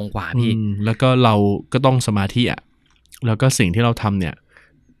2 ชั่วโมงกว่าพี่แล้วก็เราก็ต้องสมาธิอ่ะแล้วก็สิ่งที่เราทำเนี่ย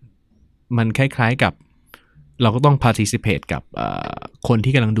มันคล้ายๆกับเราก็ต้อง participate กับคน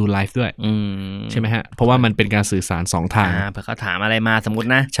ที่กำลังดูไลฟ์ด้วยใช่ไหมฮะเพราะว่ามันเป็นการสื่อสาร2ทางเผื่อเขาถามอะไรมาสมมติ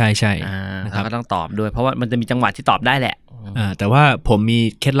นะใช่ๆนะครับก็ต้องตอบด้วยเพราะว่ามันจะมีจังหวะที่ตอบได้แหละแต่ว่าผมมี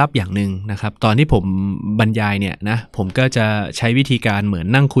เคล็ดลับอย่างหนึ่งนะครับตอนที่ผมบรรยายเนี่ยนะผมก็จะใช้วิธีการเหมือน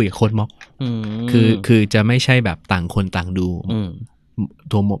นั่งคุยกับโค้ชม็อกคือจะไม่ใช่แบบต่างคนต่างดู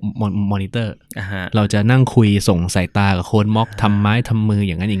ตัวมอนิเตอร์เราจะนั่งคุยส่งสายตากับโค้ชม็อกทำไม้ทำมือ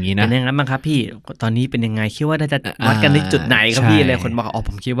อย่างนั้นอย่างนี้นะเป็นยังไงบ้างครับพี่ตอนนี้เป็นยังไงคิดว่าจะวัดกันในจุดไหนครับพี่เลยคนบอกผ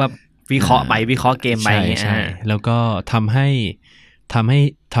มคิดว่าวิเคราะห์เกมไปใช่แล้วก็ทำใ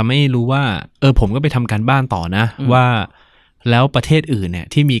ห้รู้ว่าผมก็ไปทำการบ้านต่อนะว่าแล้วประเทศอื่นเนี่ย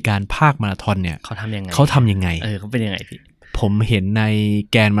ที่มีการภาคมาราธอนเนี่ยเขาทำยังไงเขาเป็นยังไงพี่ผมเห็นใน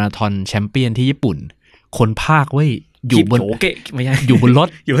แกนมาราธอนแชมเปี้ยนที่ญี่ปุ่นคนภาคเว้ยอยู่บนรถอยู่บนร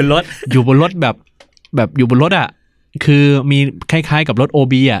ถแบบอยู่บนรถอ่ะคือมีคล้ายๆกับรถ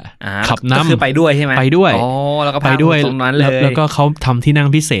OB อ่ะขับนำคือไปด้วยใช่ไหมไปด้วยแล้วก็ไปด้วยตรงนั้นเลยแล้วก็เขาทำที่นั่ง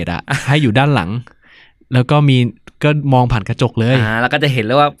พิเศษอ่ะให้อยู่ด้านหลังแล้วก็มองผ่านกระจกเลยแล้วก็จะเห็นเ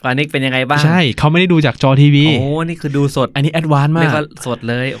ลยว่าปานิกเป็นยังไงบ้างใช่เขาไม่ได้ดูจากจอทีวีโอ้นี่คือดูสดอันนี้แอดวานซ์มากสด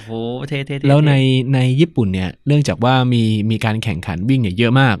เลยโอ้โหเท่ๆแล้วในญี่ปุ่นเนี่ยเนื่องจากว่ามีการแข่งขันวิ่งเนี่ยเยอ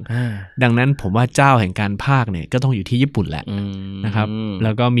ะมากดังนั้นผมว่าเจ้าแห่งการพากย์เนี่ยก็ต้องอยู่ที่ญี่ปุ่นแหละนะครับแ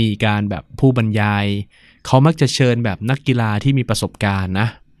ล้วก็มีการแบบผู้บรรยายเขามักจะเชิญแบบนักกีฬาที่มีประสบการณ์นะ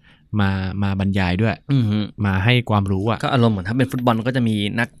มาบรรยายด้วยมาให้ความรู้อ่ะก็อารมณ์เหมือนถ้าเป็นฟุตบอลก็จะมี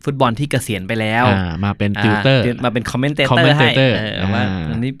นักฟุตบอลที่เกษียณไปแล้วมาเป็นติวเตอร์มาเป็นคอมเมนเตเตอร์ให้ว่า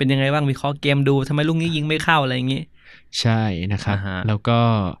อันนี้เป็นยังไงบ้างวิเคราะห์เกมดูทำไมลูกนี้ยิงไม่เข้าอะไรอย่างงี้ใช่นะครับแ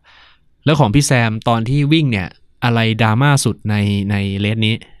ล้วของพี่แซมตอนที่วิ่งเนี่ยอะไรดราม่าสุดในเลส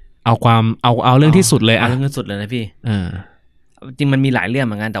นี้เอาเรื่องที่สุดเลยเอาเรื่องที่สุดเลยนะพี่จริงมันมีหลายเรื่องเ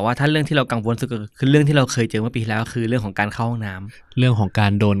หมือนกันแต่ว่าถ้าเรื่องที่เรากังวลสุดก็คือเรื่องที่เราเคยเจอเมื่อปีแล้วคือเรื่องของการเข้าห้องน้ำเรื่องของกา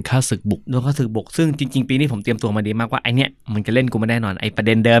รโดนฆ่าศึกบุกซึ่งจริงๆปีนี้ผมเตรียมตัวมาดีมากว่าไอเนี้ยมันจะเล่นกูไม่แน่นอนไอประเ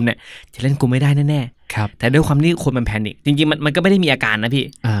ด็นเดิมเนี่ยจะเล่นกูไม่ได้แน่ๆครับแต่ด้วยความที่คนมันแพนิคจริงๆมันก็ไม่ได้มีอาการนะพี่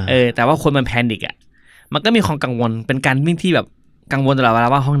แต่ว่าคนมันแพนิคอ่ะ มันก็มีความกังวลเป็นการวิ่งที่แบบกังวลตลอดเวลา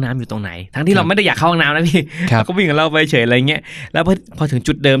ว่าห้องน้ำอยู่ตรงไหนทั้งที่เราไม่ได้อยากเข้าห้องน้ำนะพี่เราก็วิ่งของเราไปเฉยอะไรเงี้ยแล้วพอถึง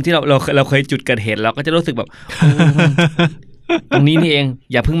จุดเดิมที่เราเคยจุดเกิดเหตุเราก็จะรู้สึกแบบ ตรงนี้นี่เอง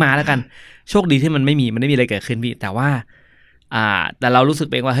อย่าเพิ่งมาแล้วกันโชคดีที่มันไม่มีอะไรเกิดขึ้นพี่แต่ว่าแต่เรารู้สึก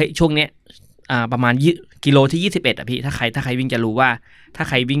เองว่าเฮ้ยช่วงเนี้ยประมาณกิโลที่21อ่ะพี่ถ้าใครวิ่งจะรู้ว่าถ้า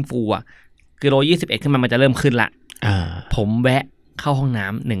ใครวิ่งฟูอ่ะกิโล21ขึ้นมามันจะเริ่มขึ้นละผมแวะเข้าห้องน้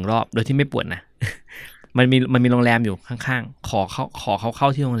ำ1 รอบโดยที่ไม่ปวดนะ มันมีโรงแรมอยู่ข้างๆขอเขาเข้า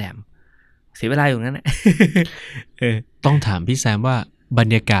ที่โรงแรมเสียเวลาอยู่นั้นแหละ ต้องถามพี่แซมว่าบร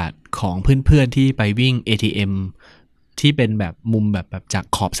รยากาศของเพื่อนๆที่ไปวิ่ง ATM ที่เป็นแบบมุมแบบจาก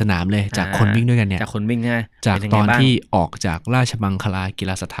ขอบสนามเลยจากคนวิ่งด้วยกันเนี่ยจากคนวิ่งง่ายจากตอนที่ออกจากราชมังคลากี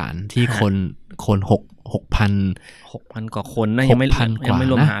ฬาสถานที่คน6,000 กว่าคนนะยังไม่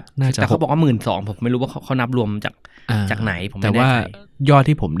รวมหาแต่เขาบอกว่า 12,000 ผมไม่รู้ว่าเขานับรวมจากไหนผมไม่แน่ใจแต่ว่ายอด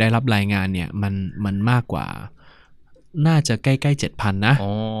ที่ผมได้รับรายงานเนี่ยมันมากกว่าน่าจะใกล้ๆ 7,000 นะอ๋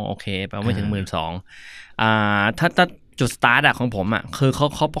อโอเคแปลว่าไม่ถึง 12,000 ถ้าจุดสตาร์ทของผมคือเขา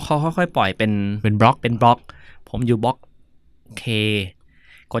ค่อยๆปล่อยเป็นบล็อกผมอยู่บล็อกเค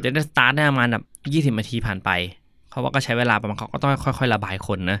กว่าจะได้สตาร์ทได้ประมาณแบบ20 นาทีผ่านไปเพราะว่าก็ใช้เวลาประมาณเขาก็ต้องค่อยๆระบายค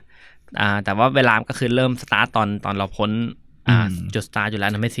นนะแต่ว่าเวลาก็คือเริ่มสตาร์ทตอนเราพ้นจุดสตาร์ทอยู่แล้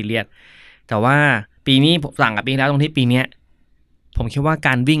วนะไม่ซีเรียสแต่ว่าปีนี้ผมต่างกับปีแล้วตรงที่ปีนี้ผมคิดว่าก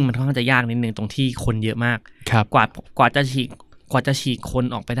ารวิ่งมันค่อนข้างจะยากนิดนึงตรงที่คนเยอะมากกว่าจะฉีกคน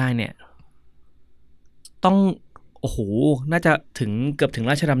ออกไปได้เนี่ยต้องโอ้โหน่าจะเกือบถึง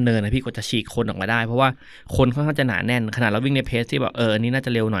ราชดำเนินนะพี่กว่าจะฉีกคนออกมาได้เพราะว่าคนค่อนข้างจะหนาแน่นขนาดเราวิ่งในเพสที่แบบอันนี้น่าจ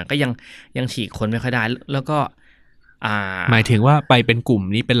ะเร็วหน่อยก็ยังฉีกคนไม่ค่อยได้แล้วก็หมายถึงว่าไปเป็นกลุ่ม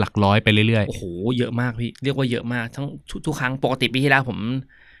นี้เป็นหลักร้อยไปเรื่อยๆโอ้โหเยอะมากพี่เรียกว่าเยอะมากทั้งทุกครั้งปกติปีที่แล้วผม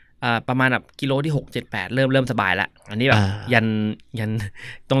ประมาณแบบกิโลที่6 7 8เริ่มสบายละอันนี้แบบยัน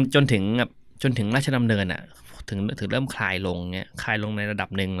ตรงจนถึงราชดำเนินถึงเริ่มคลายลงในระดับ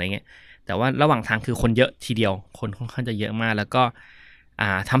หนึ่งอะไรเงี้ยแต่ว่าระหว่างทางคือคนเยอะทีเดียวคนค่อนข้างจะเยอะมากแล้วก็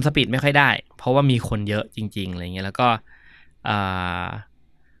ทำสปีดไม่ค่อยได้เพราะว่ามีคนเยอะจริงๆอะไรเงี้ยแล้วก็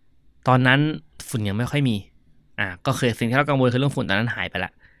ตอนนั้นฝุ่นยังไม่ค่อยมีก็คือสิ่งที่เรากังวลคือเรื่องฝุ่นตอนนั้นหายไปล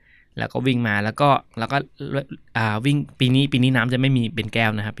ะแล้วก็วิ่งมาแล้วก็วิ่งปีนี้น้ำจะไม่มีเป็นแก้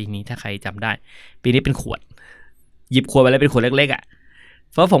วนะครับปีนี้ถ้าใครจำได้ปีนี้เป็นขวดหยิบขวดไปเลยเป็นขวดเล็ก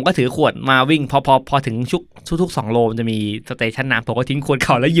ๆเพราะผมก็ถือขวดมาวิ่งพอถึงทุก2 โลจะมีสเตชันน้ำผมก็ทิ้งขวดเ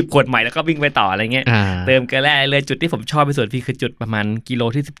ก่าแล้วหยิบขวดใหม่แล้วก็วิ่งไปต่ออะไรเงี้ยเติมเกลือแร่เลยจุดที่ผมชอบที่สุดพี่คือจุดประมาณกิโล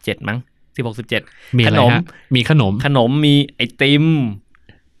ที่17มั้ง16-17มีขนมมีไอติม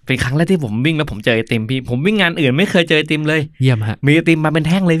เป็นครั้งแรกที่ผมวิ่งแล้วผมเจอไอติมพี่ผมวิ่งงานอื่นไม่เคยเจอไอติมเลยเยี่ยมฮะมีไอติมมาเป็นแ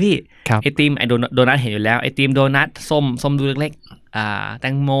ท่งเลยพี่ไอติมไอโดนัทเห็นอยู่แล้วไอติมโดนัทส้มดูเล็กๆแต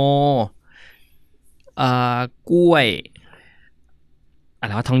งโมกล้วยอะไ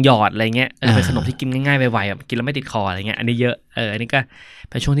รว่าทองหยอดอะไรเงี้ยเป็นขนมที่กินง่ายๆไวๆแบบกินแล้วไม่ติดคออะไรเงี้ยอันนี้เยอะอันนี้ก็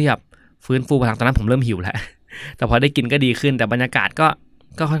เป็นช่วงที่แบบฟื้นฟูพลังตอนนั้นผมเริ่มหิวแล้วแต่พอได้กินก็ดีขึ้นแต่บรรยากาศ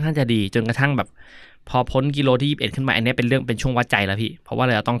ก็ค่อนข้างจะดีจนกระทั่งแบบพอพ้นกิโลที่21ขึ้นมาอันนี้เป็นช่วงวัดใจแล้วพี่เพราะว่าเ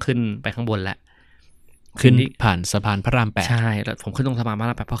ราต้องขึ้นไปข้างบนแล้วขึ้นผ่านสะพานพระราม8ใช่แล้วผมขึ้นตรงสะพานพระ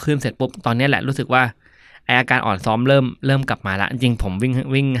ราม8พอขึ้นเสร็จปุ๊บตอนนี้แหละรู้สึกว่าอาการอ่อนซ้อมเริ่มกลับมาแล้วจริงผม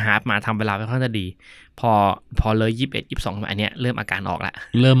วิ่งฮาล์ฟมาทำเวลาค่อนข้างจะดีพอเลย21-22อันเนี้ยเริ่มอาการออกละ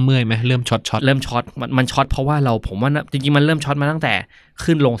เริ่มเมื่อยไหมเริ่มช็อตมันช็อตเพราะว่าผมว่าจริงๆมันเริ่มช็อตมาตั้งแต่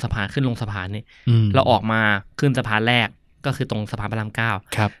ขึ้นลงสะพานนี่เราออกมาขึ้นสะพานแรกก็คือตรงสะพานพระราม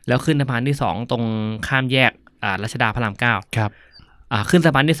9ครับแล้วขึ้นสะพานที่2ตรงข้ามแยกรัชดาพระราม9ครับขึ้นส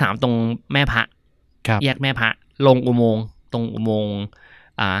ะพานที่3ตรงแม่พระแยกแม่พระลงอุโมงค์ตรงอุโมงค์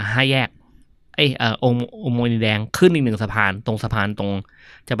5 แยกอุโมงค์แดงขึ้นอีก1 สะพานตรงสะพานตรง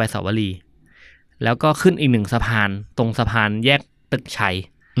จะไปเสาวรีแล้วก็ขึ้นอีก1 สะพานตรงสะพานแยกตึกชัย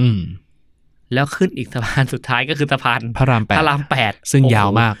แล้วขึ้นอีกสะพานสุดท้ายก็คือสะพานพระราม8ซึ่งยาว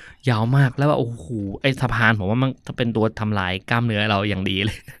มากแล้วว่าโอ้โหไอสะพานผมว่ามันจะเป็นตัวทำลายกล้ามเนื้อเราอย่างดีเ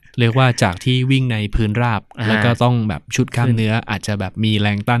ลยเรียกว่าจากที่วิ่งในพื้นราบแล้วก็ต้องแบบชุดกล้ามเนื้ออาจจะแบบมีแร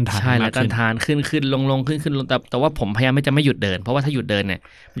งต้านทานมากขึ้นใช่แรงต้านทานขึ้นลงขึ้นแต่ว่าผมพยายามไม่หยุดเดินเพราะว่าถ้าหยุดเดินเนี่ย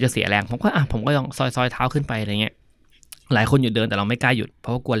มันจะเสียแรงผมก็ยังซอยเท้าขึ้นไปอะไรเงี้ยหลายคนหยุดเดินแต่เราไม่กล้าหยุดเพร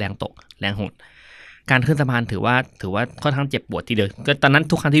าะว่ากลัวแรงตกแรงหดการขึ้นสะพานถือว่าค่อนข้างเจ็บปวดทีเดียวก็ตอนนั้น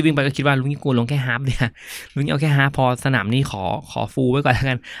ทุกครั้งที่วิ่งไปก็คิดว่าลุงกูลงแค่ฮาล์ฟเนี่ยลุงเอาแค่ฮาล์ฟพอสนามนี้ขอฟูลไว้ก่อนแล้ว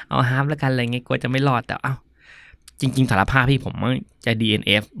กันเอาฮาล์ฟแล้วกันอะไรเงี้ยกลัวจะไม่รอดแต่จริงๆสารภาพพี่ผมจะ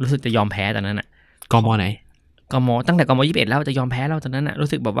DNF รู้สึกจะยอมแพ้ตอนนั้นกม.ไหนกม.ตั้งแต่กม.21แล้วจะยอมแพ้แล้วตอนนั้นรู้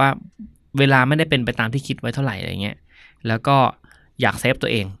สึกแบบว่าเวลาไม่ได้เป็นไปตามที่คิดไว้เท่าไหร่อะไรเงี้ยแล้วก็อยากเซฟตั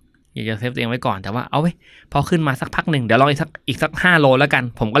วเอง อยากจะเซฟตัวเองไว้ก่อนแต่ว่าเอาไว้พอขึ้นมาสักพักหนึ่งเดี๋ยวลองอีกสัก5 โลแล้วกัน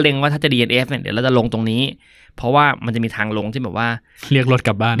ผมก็เล็งว่าถ้าจะ DNF เนี่ยเดี๋ยวเราจะลงตรงนี้เพราะว่ามันจะมีทางลงที่แบบว่าเรียกรถก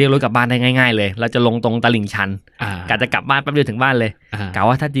ลับบ้านได้ง่ายๆเลยเราจะลงตรงตลิ่งชันกะจะกลับบ้านแป๊บเดียวถึงบ้านเลยกะ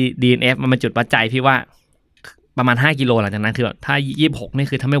ว่าถ้า DNF มันเป็นจุดวัดใจพี่ว่าประมาณ5 กิโลหลังจากนั้นคือถ้า26นี่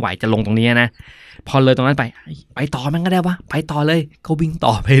คือถ้าไม่ไหวจะลงตรงนี้นะพอเลยตรงนั้นไปต่อมันก็ได้วะไปต่อเลยก็วิ่งต่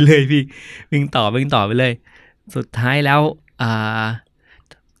อไปเลยพี่วิ่งต่อไปเลยสุดท้ายแล้ว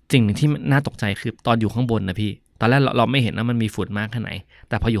สิ่งที่น่าตกใจคือตอนอยู่ข้างบนนะพี่ตอนแรกเราไม่เห็นว่ามันมีฝุ่นมากแค่ไหน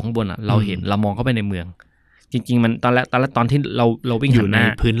แต่พออยู่ข้างบนเราเห็นเรามองเข้าไปในเมืองจริงๆมันตอนแรกตอนที่เราวิ่งอยู่ใน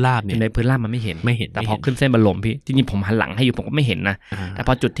พื้นราบเนี่ยในพื้นราบมันไม่เห็นแต่พอขึ้นเส้นบรรลมพี่จริงๆผมหันหลังให้อยู่ผมก็ไม่เห็นนะแต่พ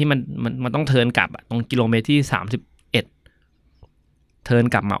อจุดที่มันต้องเทิร์นกลับตรงกิโลเมตรที่31เทิร์น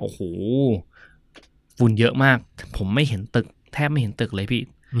กลับมาโอ้โหฝุ่นเยอะมากผมไม่เห็นตึกแทบไม่เห็นตึกเลยพี่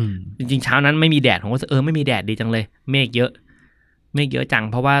จริงๆเช้านั้นไม่มีแดดผมก็ไม่มีแดดดีจังเลยเมฆเยอะจัง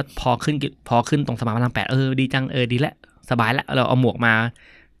เพราะว่าพอขึ้นตรงสะพานพระราม8ดีจังดีแล้วสบายแล้วเราเอาหมวกมา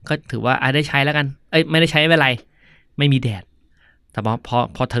ก็ถือว่าได้ใช้แล้วกันไม่ได้ใช้ไม่เป็นไรไม่มีแดดแต่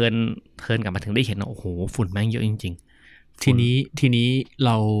พอเทิร์นกลับมาถึงได้เห็นโอ้โหฝุ่นแม่งเยอะจริงๆทีนี้เ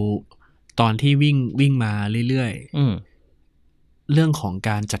ราตอนที่วิ่งมาเรื่อยๆเรื่องของ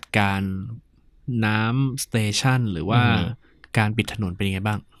การจัดการน้ำสเตชันหรือว่าการปิดถนนเป็นยังไง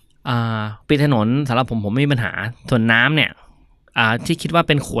บ้างปิดถนนสำหรับผมไม่มีปัญหาส่วนน้ำเนี่ยที่คิดว่าเ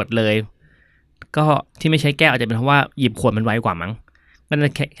ป็นขวดเลยก็ที่ไม่ใช้แก้วอาจจะเป็นเพราะว่าหยิบขวดมันไวกว่ามั้งมันน่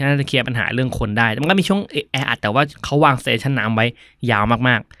าจะเคลียร์ปัญหาเรื่องคนได้มันก็มีช่วงแออัดแต่ว่าเขาวางสเตชันน้ำไว้ยาวม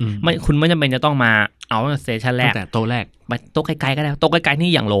ากๆไม่คุณไม่จำเป็นจะต้องมาเอาสเตชันแรกแต่โต๊ะแรกไปโต๊ะไกลๆก็ได้โต๊ะไกลๆนี่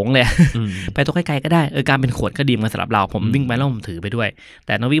อย่างหลงเลยไปโต๊ะไกลๆก็ได้การเป็นขวดก็ดีมาสำหรับเราผมวิ่งไปแล้วผมถือไปด้วยแ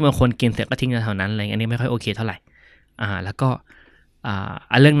ต่นักวิ่งบางคนกินเสร็จก็ทิ้งแถวนั้นอะไรอันนี้ไม่ค่อยโอเคเท่าไหร่แล้วก็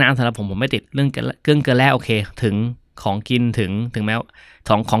เรื่องน้ำสำหรับผมไม่ติดเรื่องเกลือแร่โอเคถึงของกินถึงแม้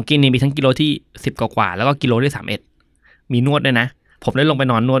ของกินนี่มีทั้งกิโลที่10 กว่าแล้วก็กิโลที่31มีนวดด้วยนะผมได้ลงไป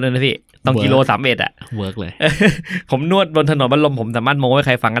นอนนวดด้วยนะพี่ต้องกิโล31เวิร์กเลย ผมนวดบนถนนบรรลมผมสามารถโม้ให้ใค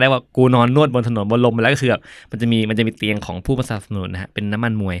รฟังก็ได้ว่ากูนอนนวดบนถนนบรรลมแล้วก็คือมันจะมีเตียงของผู้สนับสนุนนะฮะเป็นน้ำมั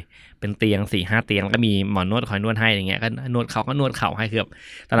นมวยเป็นเตียง 4-5 เตียงแล้วก็มีหมอนวดคอยนวดให้อย่างเงี้ยก็นวดเข่าให้คือ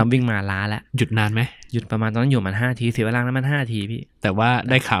ตอนนั้นวิ่งมาล้าแล้วหยุดนานไหมหยุดประมาณตอนนั้นอยู่มัน5 นาทีเสียเวลานั้นมัน5 นาทีพี่แต่ว่า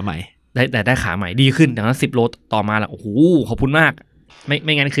ได้ขาใหม่ได้ขาใหม่ดีขึ้นจากนั้น10 โลต่อมาแล้วโอ้โหขอบคุณมากไ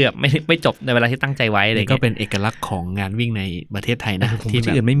ม่งั้นคือไม่จบในเวลาที่ตั้งใจไว้เลยก็เป็นเอกลักษณ์ของงานวิ่งในประเทศไทยนะที่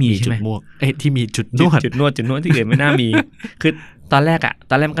อื่นไม่มีจุดม่วงที่มีจุดนวดที่อื่นไม่น่ามีคือตอนแรก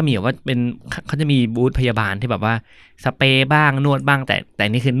มันก็มีว่าเป็นเขาจะมีบูธพยาบาลที่แบบว่าสเปรย์บ้างนวดบ้างแต่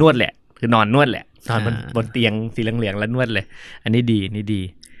นี่คือนวดแหละคือนอนนวดแหละนอนบนเตียงสีเหลืองๆแล้วนวดเลยอันนี้ดี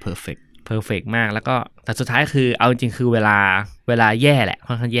perfect มากแล้วก็แต่สุดท้ายคือเอาจริงคือเวลาแย่แหละ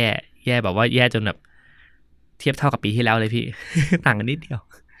ค่อนข้างแย่แบบว่าแย่จนแบบเทียบเท่ากับปีที่แล้วเลยพี่ ต่างกันนิดเดียว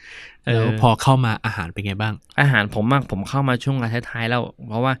แล้วพอเข้ามาอาหารเป็นไงบ้างอาหารผมเข้ามาช่วงท้ายๆแล้ว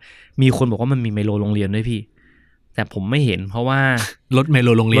เพราะว่ามีคนบอกว่ามันมีไมโลโรงเรียนด้วยพี่แต่ผมไม่เห็นเพราะว่ารถไมโล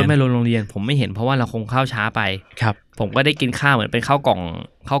โรงเรียนผมไม่เห็นเพราะว่าเราคงเข้าช้าไปครับผมก็ได้กินข้าวเหมือนเป็นข้าวกล่อง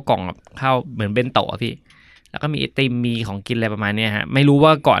ข้าวเหมือนเบนโตะพี่แล้วก็มีไอติมมีของกินอะไรประมาณนี้ฮะไม่รู้ว่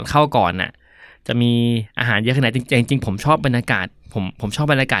าก่อนน่ะจะมีอาหารเยอะขนาดจริงผมชอบบรรยากาศผมชอบ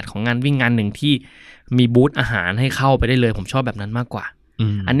บรรยากาศของงานวิ่งงานหนึ่งที่มีบูธอาหารให้เข้าไปได้เลยผมชอบแบบนั้นมากกว่า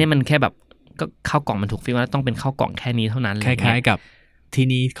อันนี้มันแค่แบบก็ข้าวกล่องมันถูกฟิกว่าต้องเป็นข้าวกล่องแค่นี้เท่านั้นคล้ายๆกับที่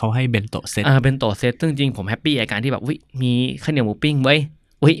นี่เขาให้เบนโตะเซตเบนโตะเซตซึ่งจริงผมแฮปปี้กับการที่แบบมีข้าวเหนียวหมูปิ้งไว้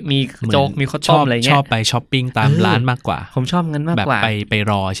มีโจ๊กมีข้าวต้มอะไรเงี้ยชอบไปช้อปปิ้งตามร้านมากกว่าผมชอบงั้นมากกว่าแบบไป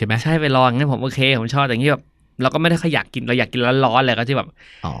รอใช่ไหมใช่ไปรองั้นผมโอเคผมชอบอย่างนี้แบบเราก็ไม่ได้อยากกินเราอยากกินร้อนๆเลยก็ที่แบบ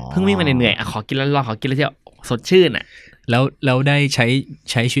เพิ่งวิ่งมาเหนื่อยขอกินร้อนๆขอกินแล้วที่สดชื่นอ่ะแล้วได้ใ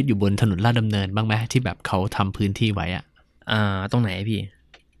ช้ชีวิตอยู่บนถนนลาดดำเนินบ้างไหมที่แบบเขาทำพื้นที่ไว้ตรงไหนพี่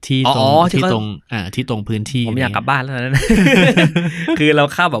ที่ตรงพื้นที่ผมอยากกลับบ้านแล้วนะ คือเรา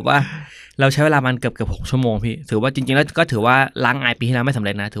เข้าแบบว่าเราใช้เวลามันเกือบ6 ชั่วโมงพี่ถือว่าจริงๆแล้วก็ถือว่าล้างอายปีที่แล้วไม่สำเ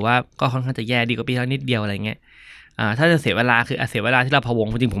ร็จนะถือว่าก็ค่อนข้างจะแย่ดีกว่าปีที่แล้วนิดเดียวอะไรเงี้ยถ้าจะเสียเวลาคือเสียเวลาที่เราพะวง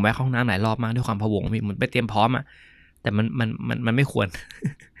จริงๆผมแวะห้องน้ำหลายรอบมากด้วยความพะวงพี่เหมือนไปเตรียมพร้อมแต่มันไม่ควร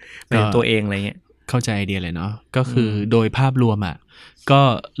เป็นตัวเองอะไรเงี้ยเข้าใจไอเดียเลยเนาะก็คือโดยภาพรวมก็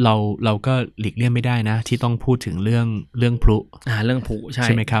เราก็หลีกเลี่ยงไม่ได้นะที่ต้องพูดถึงเรื่องพลุเรื่องพลุใ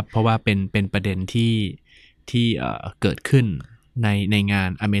ช่ไหมครับเพราะว่าเป็นประเด็นที่เกิดขึ้นในงาน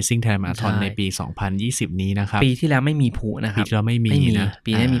Amazing Thailand Marathon ในปี2020นี้นะครับปีที่แล้วไม่มีพลุนะครับปีที่แล้วไม่มีนะ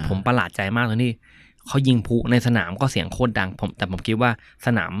ปีนี้มีผมประหลาดใจมากเลยนี่เขายิงพลุในสนามก็เสียงโคตรดังแต่ผมคิดว่าส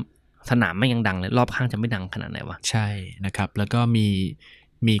นามไม่ยังดังเลยรอบข้างจะไม่ดังขนาดไหนวะใช่นะครับแล้วก็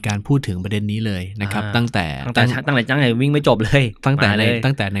มีการพูดถึงประเด็นนี้เลยนะครับตั้งแต่วิ่งไม่จบเลยตั้งแ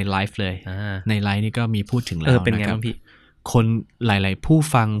ต่ในไลฟ์เลยในไลฟ์นี่ก็มีพูดถึงแล้วเป็นไงบ้างพี่ คนหลายๆผู้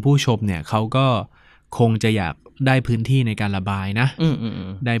ฟังผู้ชมเนี่ยเขาก็คงจะอยากได้พื้นที่ในการระบายนะ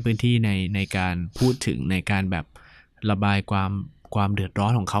ได้พื้นที่ในการพูดถึงในการแบบระบายความเดือดร้อ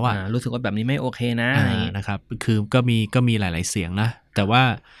นของเขารู้สึกว่าแบบนี้ไม่โอเคนะนะครับคือก็มีหลายๆเสียงนะแต่ว่า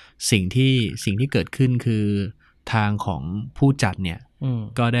สิ่งที่เกิดขึ้นคือทางของผู้จัดเนี่ย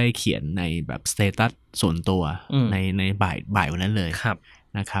ก็ได้เขียนในแบบสเตตัสส่วนตัวในบ่ายวันนั้นเลย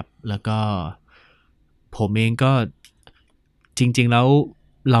นะครับแล้วก็ผมเองก็จริงๆแล้ว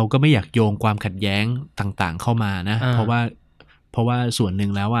เราก็ไม่อยากโยงความขัดแย้งต่างๆเข้ามานะเพราะว่าส่วนหนึ่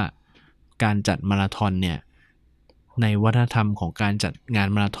งแล้วการจัดมาราธอนเนี่ยในวัฒนธรรมของการจัดงาน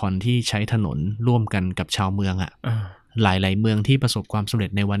มาราธอนที่ใช้ถนนร่วมกันกับชาวเมืองหลายๆเมืองที่ประสบความสำเร็จ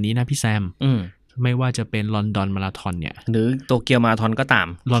ในวันนี้นะพี่แซมไม่ว่าจะเป็นลอนดอนมาราธอนเนี่ยหรือโตเกียวมาราธอนก็ตาม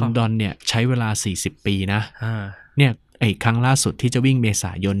ลอนดอนเนี่ยใช้เวลา40ปีนะเนี่ยครั้งล่าสุดที่จะวิ่งเมษ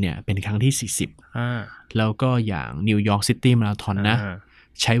ายนเนี่ยเป็นครั้งที่40แล้วก็อย่างนิวยอร์กซิตี้มาราธอนนะ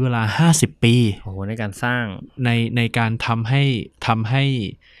ใช้เวลา50ปีโอ้โหในการสร้างในการทำให้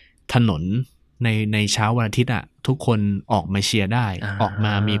ถนนในเช้าวันอาทิตย์ทุกคนออกมาเชียร์ได้ออกม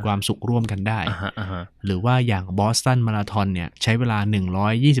ามีความสุขร่วมกันได้หรือว่าอย่างบอสตันมาราธอนเนี่ยใช้เวลา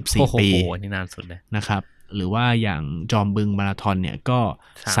124ปีโอ้โหนี่นานสุดเลยนะครับหรือว่าอย่างจอมบึงมาราธอนเนี่ยก็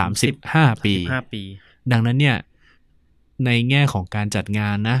35ปีดังนั้นเนี่ยในแง่ของการจัดงา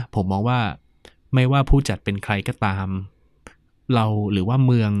นนะผมมองว่าไม่ว่าผู้จัดเป็นใครก็ตามเราหรือว่า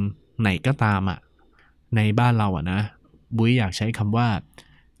เมืองไหนก็ตามในบ้านเรานะบุ้ยอยากใช้คำว่า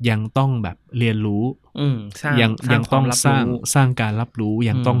ยังต้องแบบเรียนรู้ยังต้องสร้างการรับรู้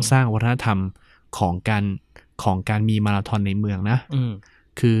ยังต้องสร้างวัฒนธรรมของการมีมาราธอนในเมืองนะ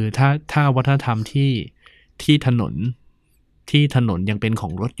คือถ้าวัฒนธรรมที่ถนนยังเป็นขอ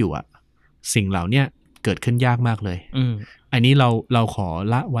งรถอยู่สิ่งเหล่านี้เกิดขึ้นยากมากเลยอันนี้เราขอ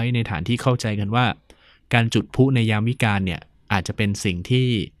ละไว้ในฐานที่เข้าใจกันว่าการจุดพลุในยามวิกาลเนี่ยอาจจะเป็นสิ่งที่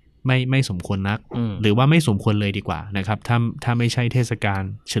ไม่สมควรนักหรือว่าไม่สมควรเลยดีกว่านะครับถ้าไม่ใช่เทศกาล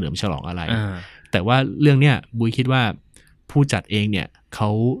เฉลิมฉลองอะไรแต่ว่าเรื่องเนี้ยบุ้ยคิดว่าผู้จัดเองเนี่ยเ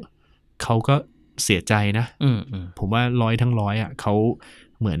ขาก็เสียใจนะผมว่า100 ทั้ง 100เขา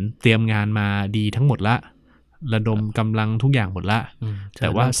เหมือนเตรียมงานมาดีทั้งหมดละระดมกำลังทุกอย่างหมดละแต่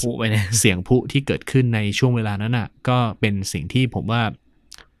ว่าเสียงพลุที่เกิดขึ้นในช่วงเวลานั้นก็เป็นสิ่งที่ผมว่า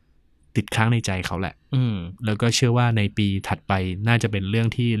ติดค้างในใจเขาแหละแล้วก็เชื่อว่าในปีถัดไปน่าจะเป็นเรื่อง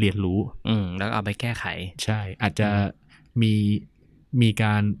ที่เรียนรู้แล้วเอาไปแก้ไขใช่อาจจะมีก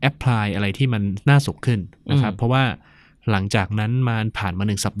ารแอพพลายอะไรที่มันน่าสนขึ้นนะครับเพราะว่าหลังจากนั้นมาผ่านมา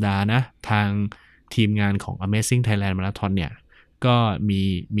1 สัปดาห์นะทางทีมงานของ Amazing Thailand Marathon เนี่ยก็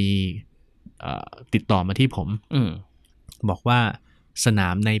มีติดต่อมาที่ผมบอกว่าสนา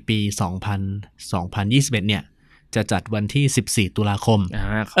มในปี2021เนี่ยจะจัดวันที่14 ตุลาคม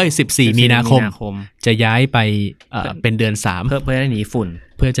14 มีนาคมจะย้ายไปเป็นเดือน3เพื่อจะหนี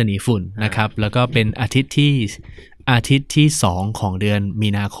ฝุ่นนะครับแล้วก็เป็นอาทิตย์ที่2ของเดือนมี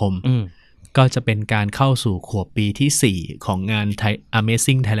นาคมก็จะเป็นการเข้าสู่ขวบปีที่4ของงาน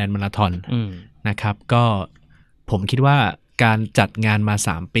Amazing Thailand Marathon นะครับก็ผมคิดว่าการจัดงานมา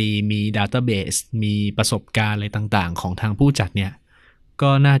3 ปีมีดัตต้าเบสมีประสบการณ์อะไรต่างๆของทางผู้จัดเนี่ยก็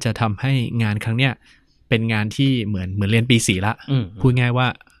น่าจะทำให้งานครั้งเนี้ยเป็นงานที่เหมือนเรียนปี4ละพูดง่ายว่า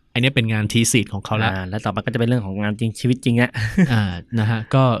อันนี้เป็นงานทีสิทธิ์ของเขาละแล้วต่อไปก็จะเป็นเรื่องของงานจริงชีวิตจริงนะฮะ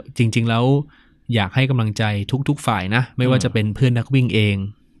ก็จริงๆแล้วอยากให้กำลังใจทุกๆฝ่ายนะไม่ว่าจะเป็นเพื่อนนักวิ่งเอง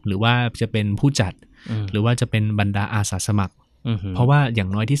หรือว่าจะเป็นผู้จัดหรือว่าจะเป็นบรรดาอาสาสมัครเพราะว่าอย่าง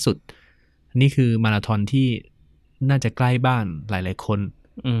น้อยที่สุดนี่คือมาราธอนที่น่าจะใกล้บ้านหลายๆคน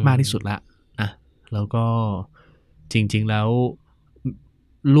มากที่สุดละนะแล้วก็จริงๆแล้ว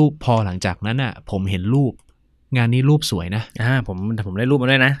รูปพอหลังจากนั้นผมเห็นรูปงานนี้รูปสวยนะผมได้รูปมา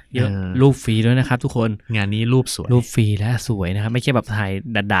ด้วยนะเยอะรูปฟรีด้วยนะครับทุกคนงานนี้รูปสวยรูปฟรีและสวยนะครับไม่ใช่แบบถ่าย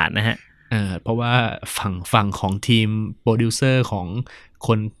ดาดๆนะฮะเพราะว่าฝั่งของทีมโปรดิวเซอร์ของค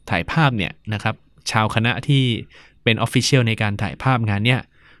นถ่ายภาพเนี่ยนะครับชาวคณะที่เป็นออฟฟิเชียลในการถ่ายภาพงานเนี้ย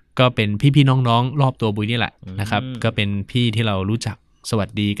ก็เป็นพี่ๆน้องๆรอบตัวบุ้ยนี่แหละนะครับก็เป็นพี่ที่เรารู้จักสวัส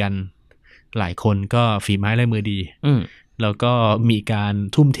ดีกันหลายคนก็ฝีไม้ลายมือดีแล้วก็มีการ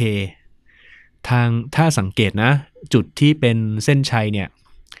ทุ่มเทถ้าสังเกตนะจุดที่เป็นเส้นชัยเนี่ย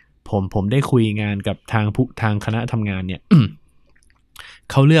ผมได้คุยงานกับทางคณะทำงานเนี่ย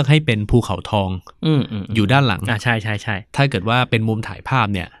เขาเลือกให้เป็นภูเขาทองอยู่ด้านหลังใช่ใช่ใช่ถ้าเกิดว่าเป็นมุมถ่ายภาพ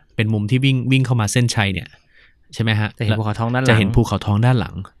เนี่ยเป็นมุมที่วิ่งเข้ามาเส้นชัยเนี่ยใช่ไหมฮะจะเห็นภูเขาทองด้านหลังจะเห็นภูเขาทองด้านห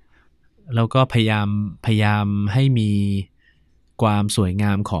ลังแล้วก็พยายามให้มีความสวยง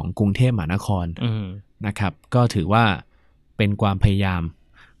ามของกรุงเทพมหานครนะครับก็ถือว่าเป็นความพยายาม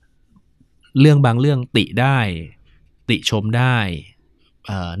เรื่องบางเรื่องติได้ติชมได้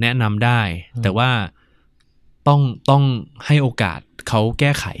แนะนำได้แต่ว่า ต้องให้โอกาสเขาแ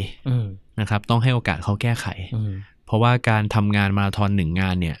ก้ไข นะครับต้องให้โอกาสเขาแก้ไขเพราะว่าการทำงานมาราธอน1งา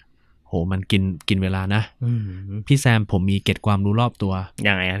นเนี่ยโหมันกินเวลานะพี่แซมผมมีเกร็ดความรู้รอบตัว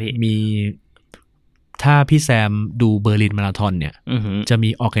ยังไงครับพี่มีถ้าพี่แซมดูเบอร์ลินมาราธอนเนี่ยจะมี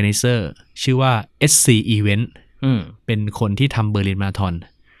organizer ชื่อว่า SC Event เป็นคนที่ทำเบอร์ลินมาราธอน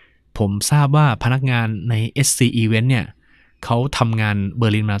ผมทราบว่าพนักงานใน SC Event เนี่ยเขาทำงานเบอ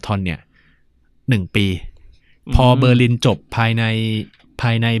ร์ลินมาราธอนเนี่ย1 ปีพอเบอร์ลินจบภาย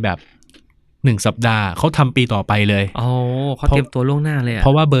ในแบบ1 สัปดาห์เขาทำปีต่อไปเลยโอ้เขาเตรียมตัวล่วงหน้าเลยเพร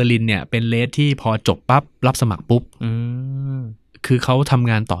าะว่าเบอร์ลินเนี่ยเป็นเลสที่พอจบปั๊บรับสมัครปุ๊บคือเขาทำ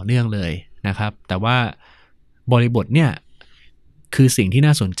งานต่อเนื่องเลยนะครับแต่ว่าบริบทเนี่ยคือสิ่งที่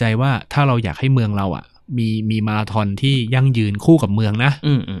น่าสนใจว่าถ้าเราอยากให้เมืองเราอ่ะมีมาราธอนที่ยั่งยืนคู่กับเมืองนะ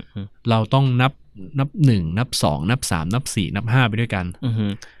เราต้องนับ1นับ2นับ3นับ4นับ5ไปด้วยกัน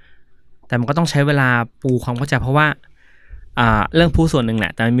แต่มันก็ต้องใช้เวลาปูความเข้าใจเพราะว่าเรื่องผู้ส่วนหนึ่งแหล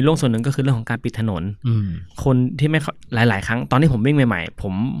ะแต่มีเรื่องส่วนหนึ่งก็คือเรื่องของการปิดถนนคนที่ไม่หลายๆครั้งตอนที่ผมวิ่งใหม่ๆผ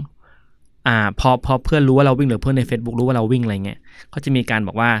มพอเพื่อนรู้ว่าเราวิ่งหรือเพื่อนใน Facebook รู้ว่าเราวิ่งอะไรเงี้ยก็จะมีการบ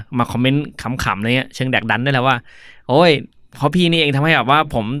อกว่ามาคอมเมนต์ขำๆอะไรเงี้ยเชิงแดกดันได้แล้วว่าโอ้ยเพราะพี่นี่เองทำให้แบบว่า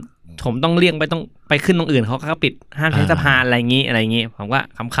ผมต้องเลี่ยงต้องไปขึ้นตรงอื่นเขาก็ปิดห้ามใช้สะพานอะไรอย่างงี้ผมว่า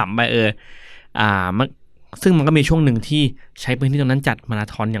ขำๆไปซึ่งมันก็มีช่วงหนึ่งที่ใช้พื้นที่ตรงนั้นจัดมารา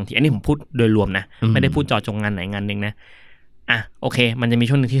ธอนอย่างที่อันนี้ผมพูดโดยรวมนะไม่ได้พูดเจาะจงงานไหนงานหนึ่งนะโอเคมันจะมี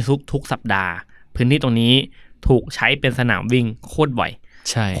ช่วงหนึ่งที่ทุกสัปดาห์พื้นที่ตรงนี้ถูกใช้เป็นสนามวิ่งโคตรบ่อย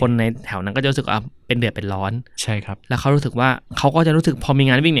ใช่คนในแถวนั้นก็จะรู้สึกเป็นเดือดเป็นร้อนใช่ครับแล้วเขารู้สึกว่าเขาก็จะรู้สึกพอมี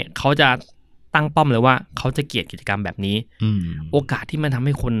งานวิ่งเนี่ยเขาจะตั้งป้อมเลยว่าเขาจะเกลียดกิจกรรมแบบนี้โอกาสที่มันทำใ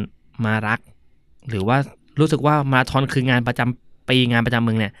ห้คนมารักหรือว่ารู้สึกว่ามาราธอนคืองานประจำปีงานประจำเ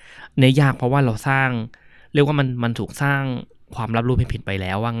มืองเนี่ยยากเพราะว่าเราสร้างเรียกว่ามันถูกสร้างความรับรู้ผิดไปแ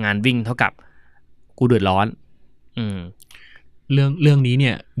ล้วว่างานวิ่งเท่ากับกูเดือดร้อนเรื่องนี้เ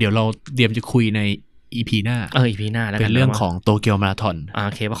นี่ยเดี๋ยวเราเตรียมจะคุยใน EP หน้าEP หน้าแล้วเป็นเรื่องของโตเกียวมาราธอนโ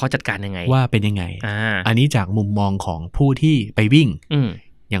อเคว่าเขาจัดการยังไงว่าเป็นยังไงอันนี้จากมุมมองของผู้ที่ไปวิ่ง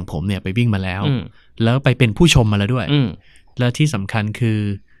อย่างผมเนี่ยไปวิ่งมาแล้วแล้วไปเป็นผู้ชมมาแล้วด้วยแล้วที่สำคัญคือ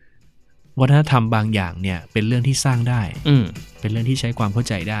วัฒนธรรมบางอย่างเนี่ยเป็นเรื่องที่สร้างได้เป็นเรื่องที่ใช้ความเข้า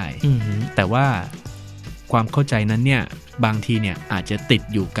ใจได้แต่ว่าความเข้าใจนั้นเนี่ยบางทีเนี่ยอาจจะติด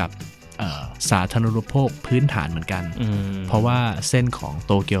อยู่กับสาธารณูปโภคพื้นฐานเหมือนกันเพราะว่าเส้นของโ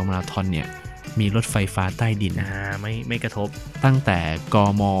ตเกียวมาราธอนเนี่ยมีรถไฟฟ้าใต้ดินไม่กระทบตั้งแต่ก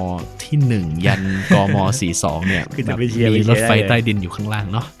มที่1ยันกม42เนี่ยมีรถไฟใต้ดินอยู่ข้างล่าง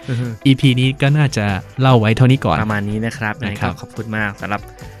เนาะ EP นี้ก็น่าจะเล่าไว้เท่านี้ก่อนประมาณนี้นะครับขอบคุณมากสำหรับ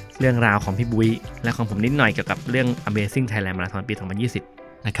เรื่องราวของพี่บุ้ยและของผมนิดหน่อยเกี่ยวกับเรื่อง Amazing Thailand Marathon ปี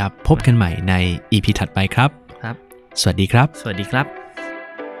 2020นะครับพบกันใหม่ใน EP ถัดไปครับครับสวัสดีครับสวัสดีครับ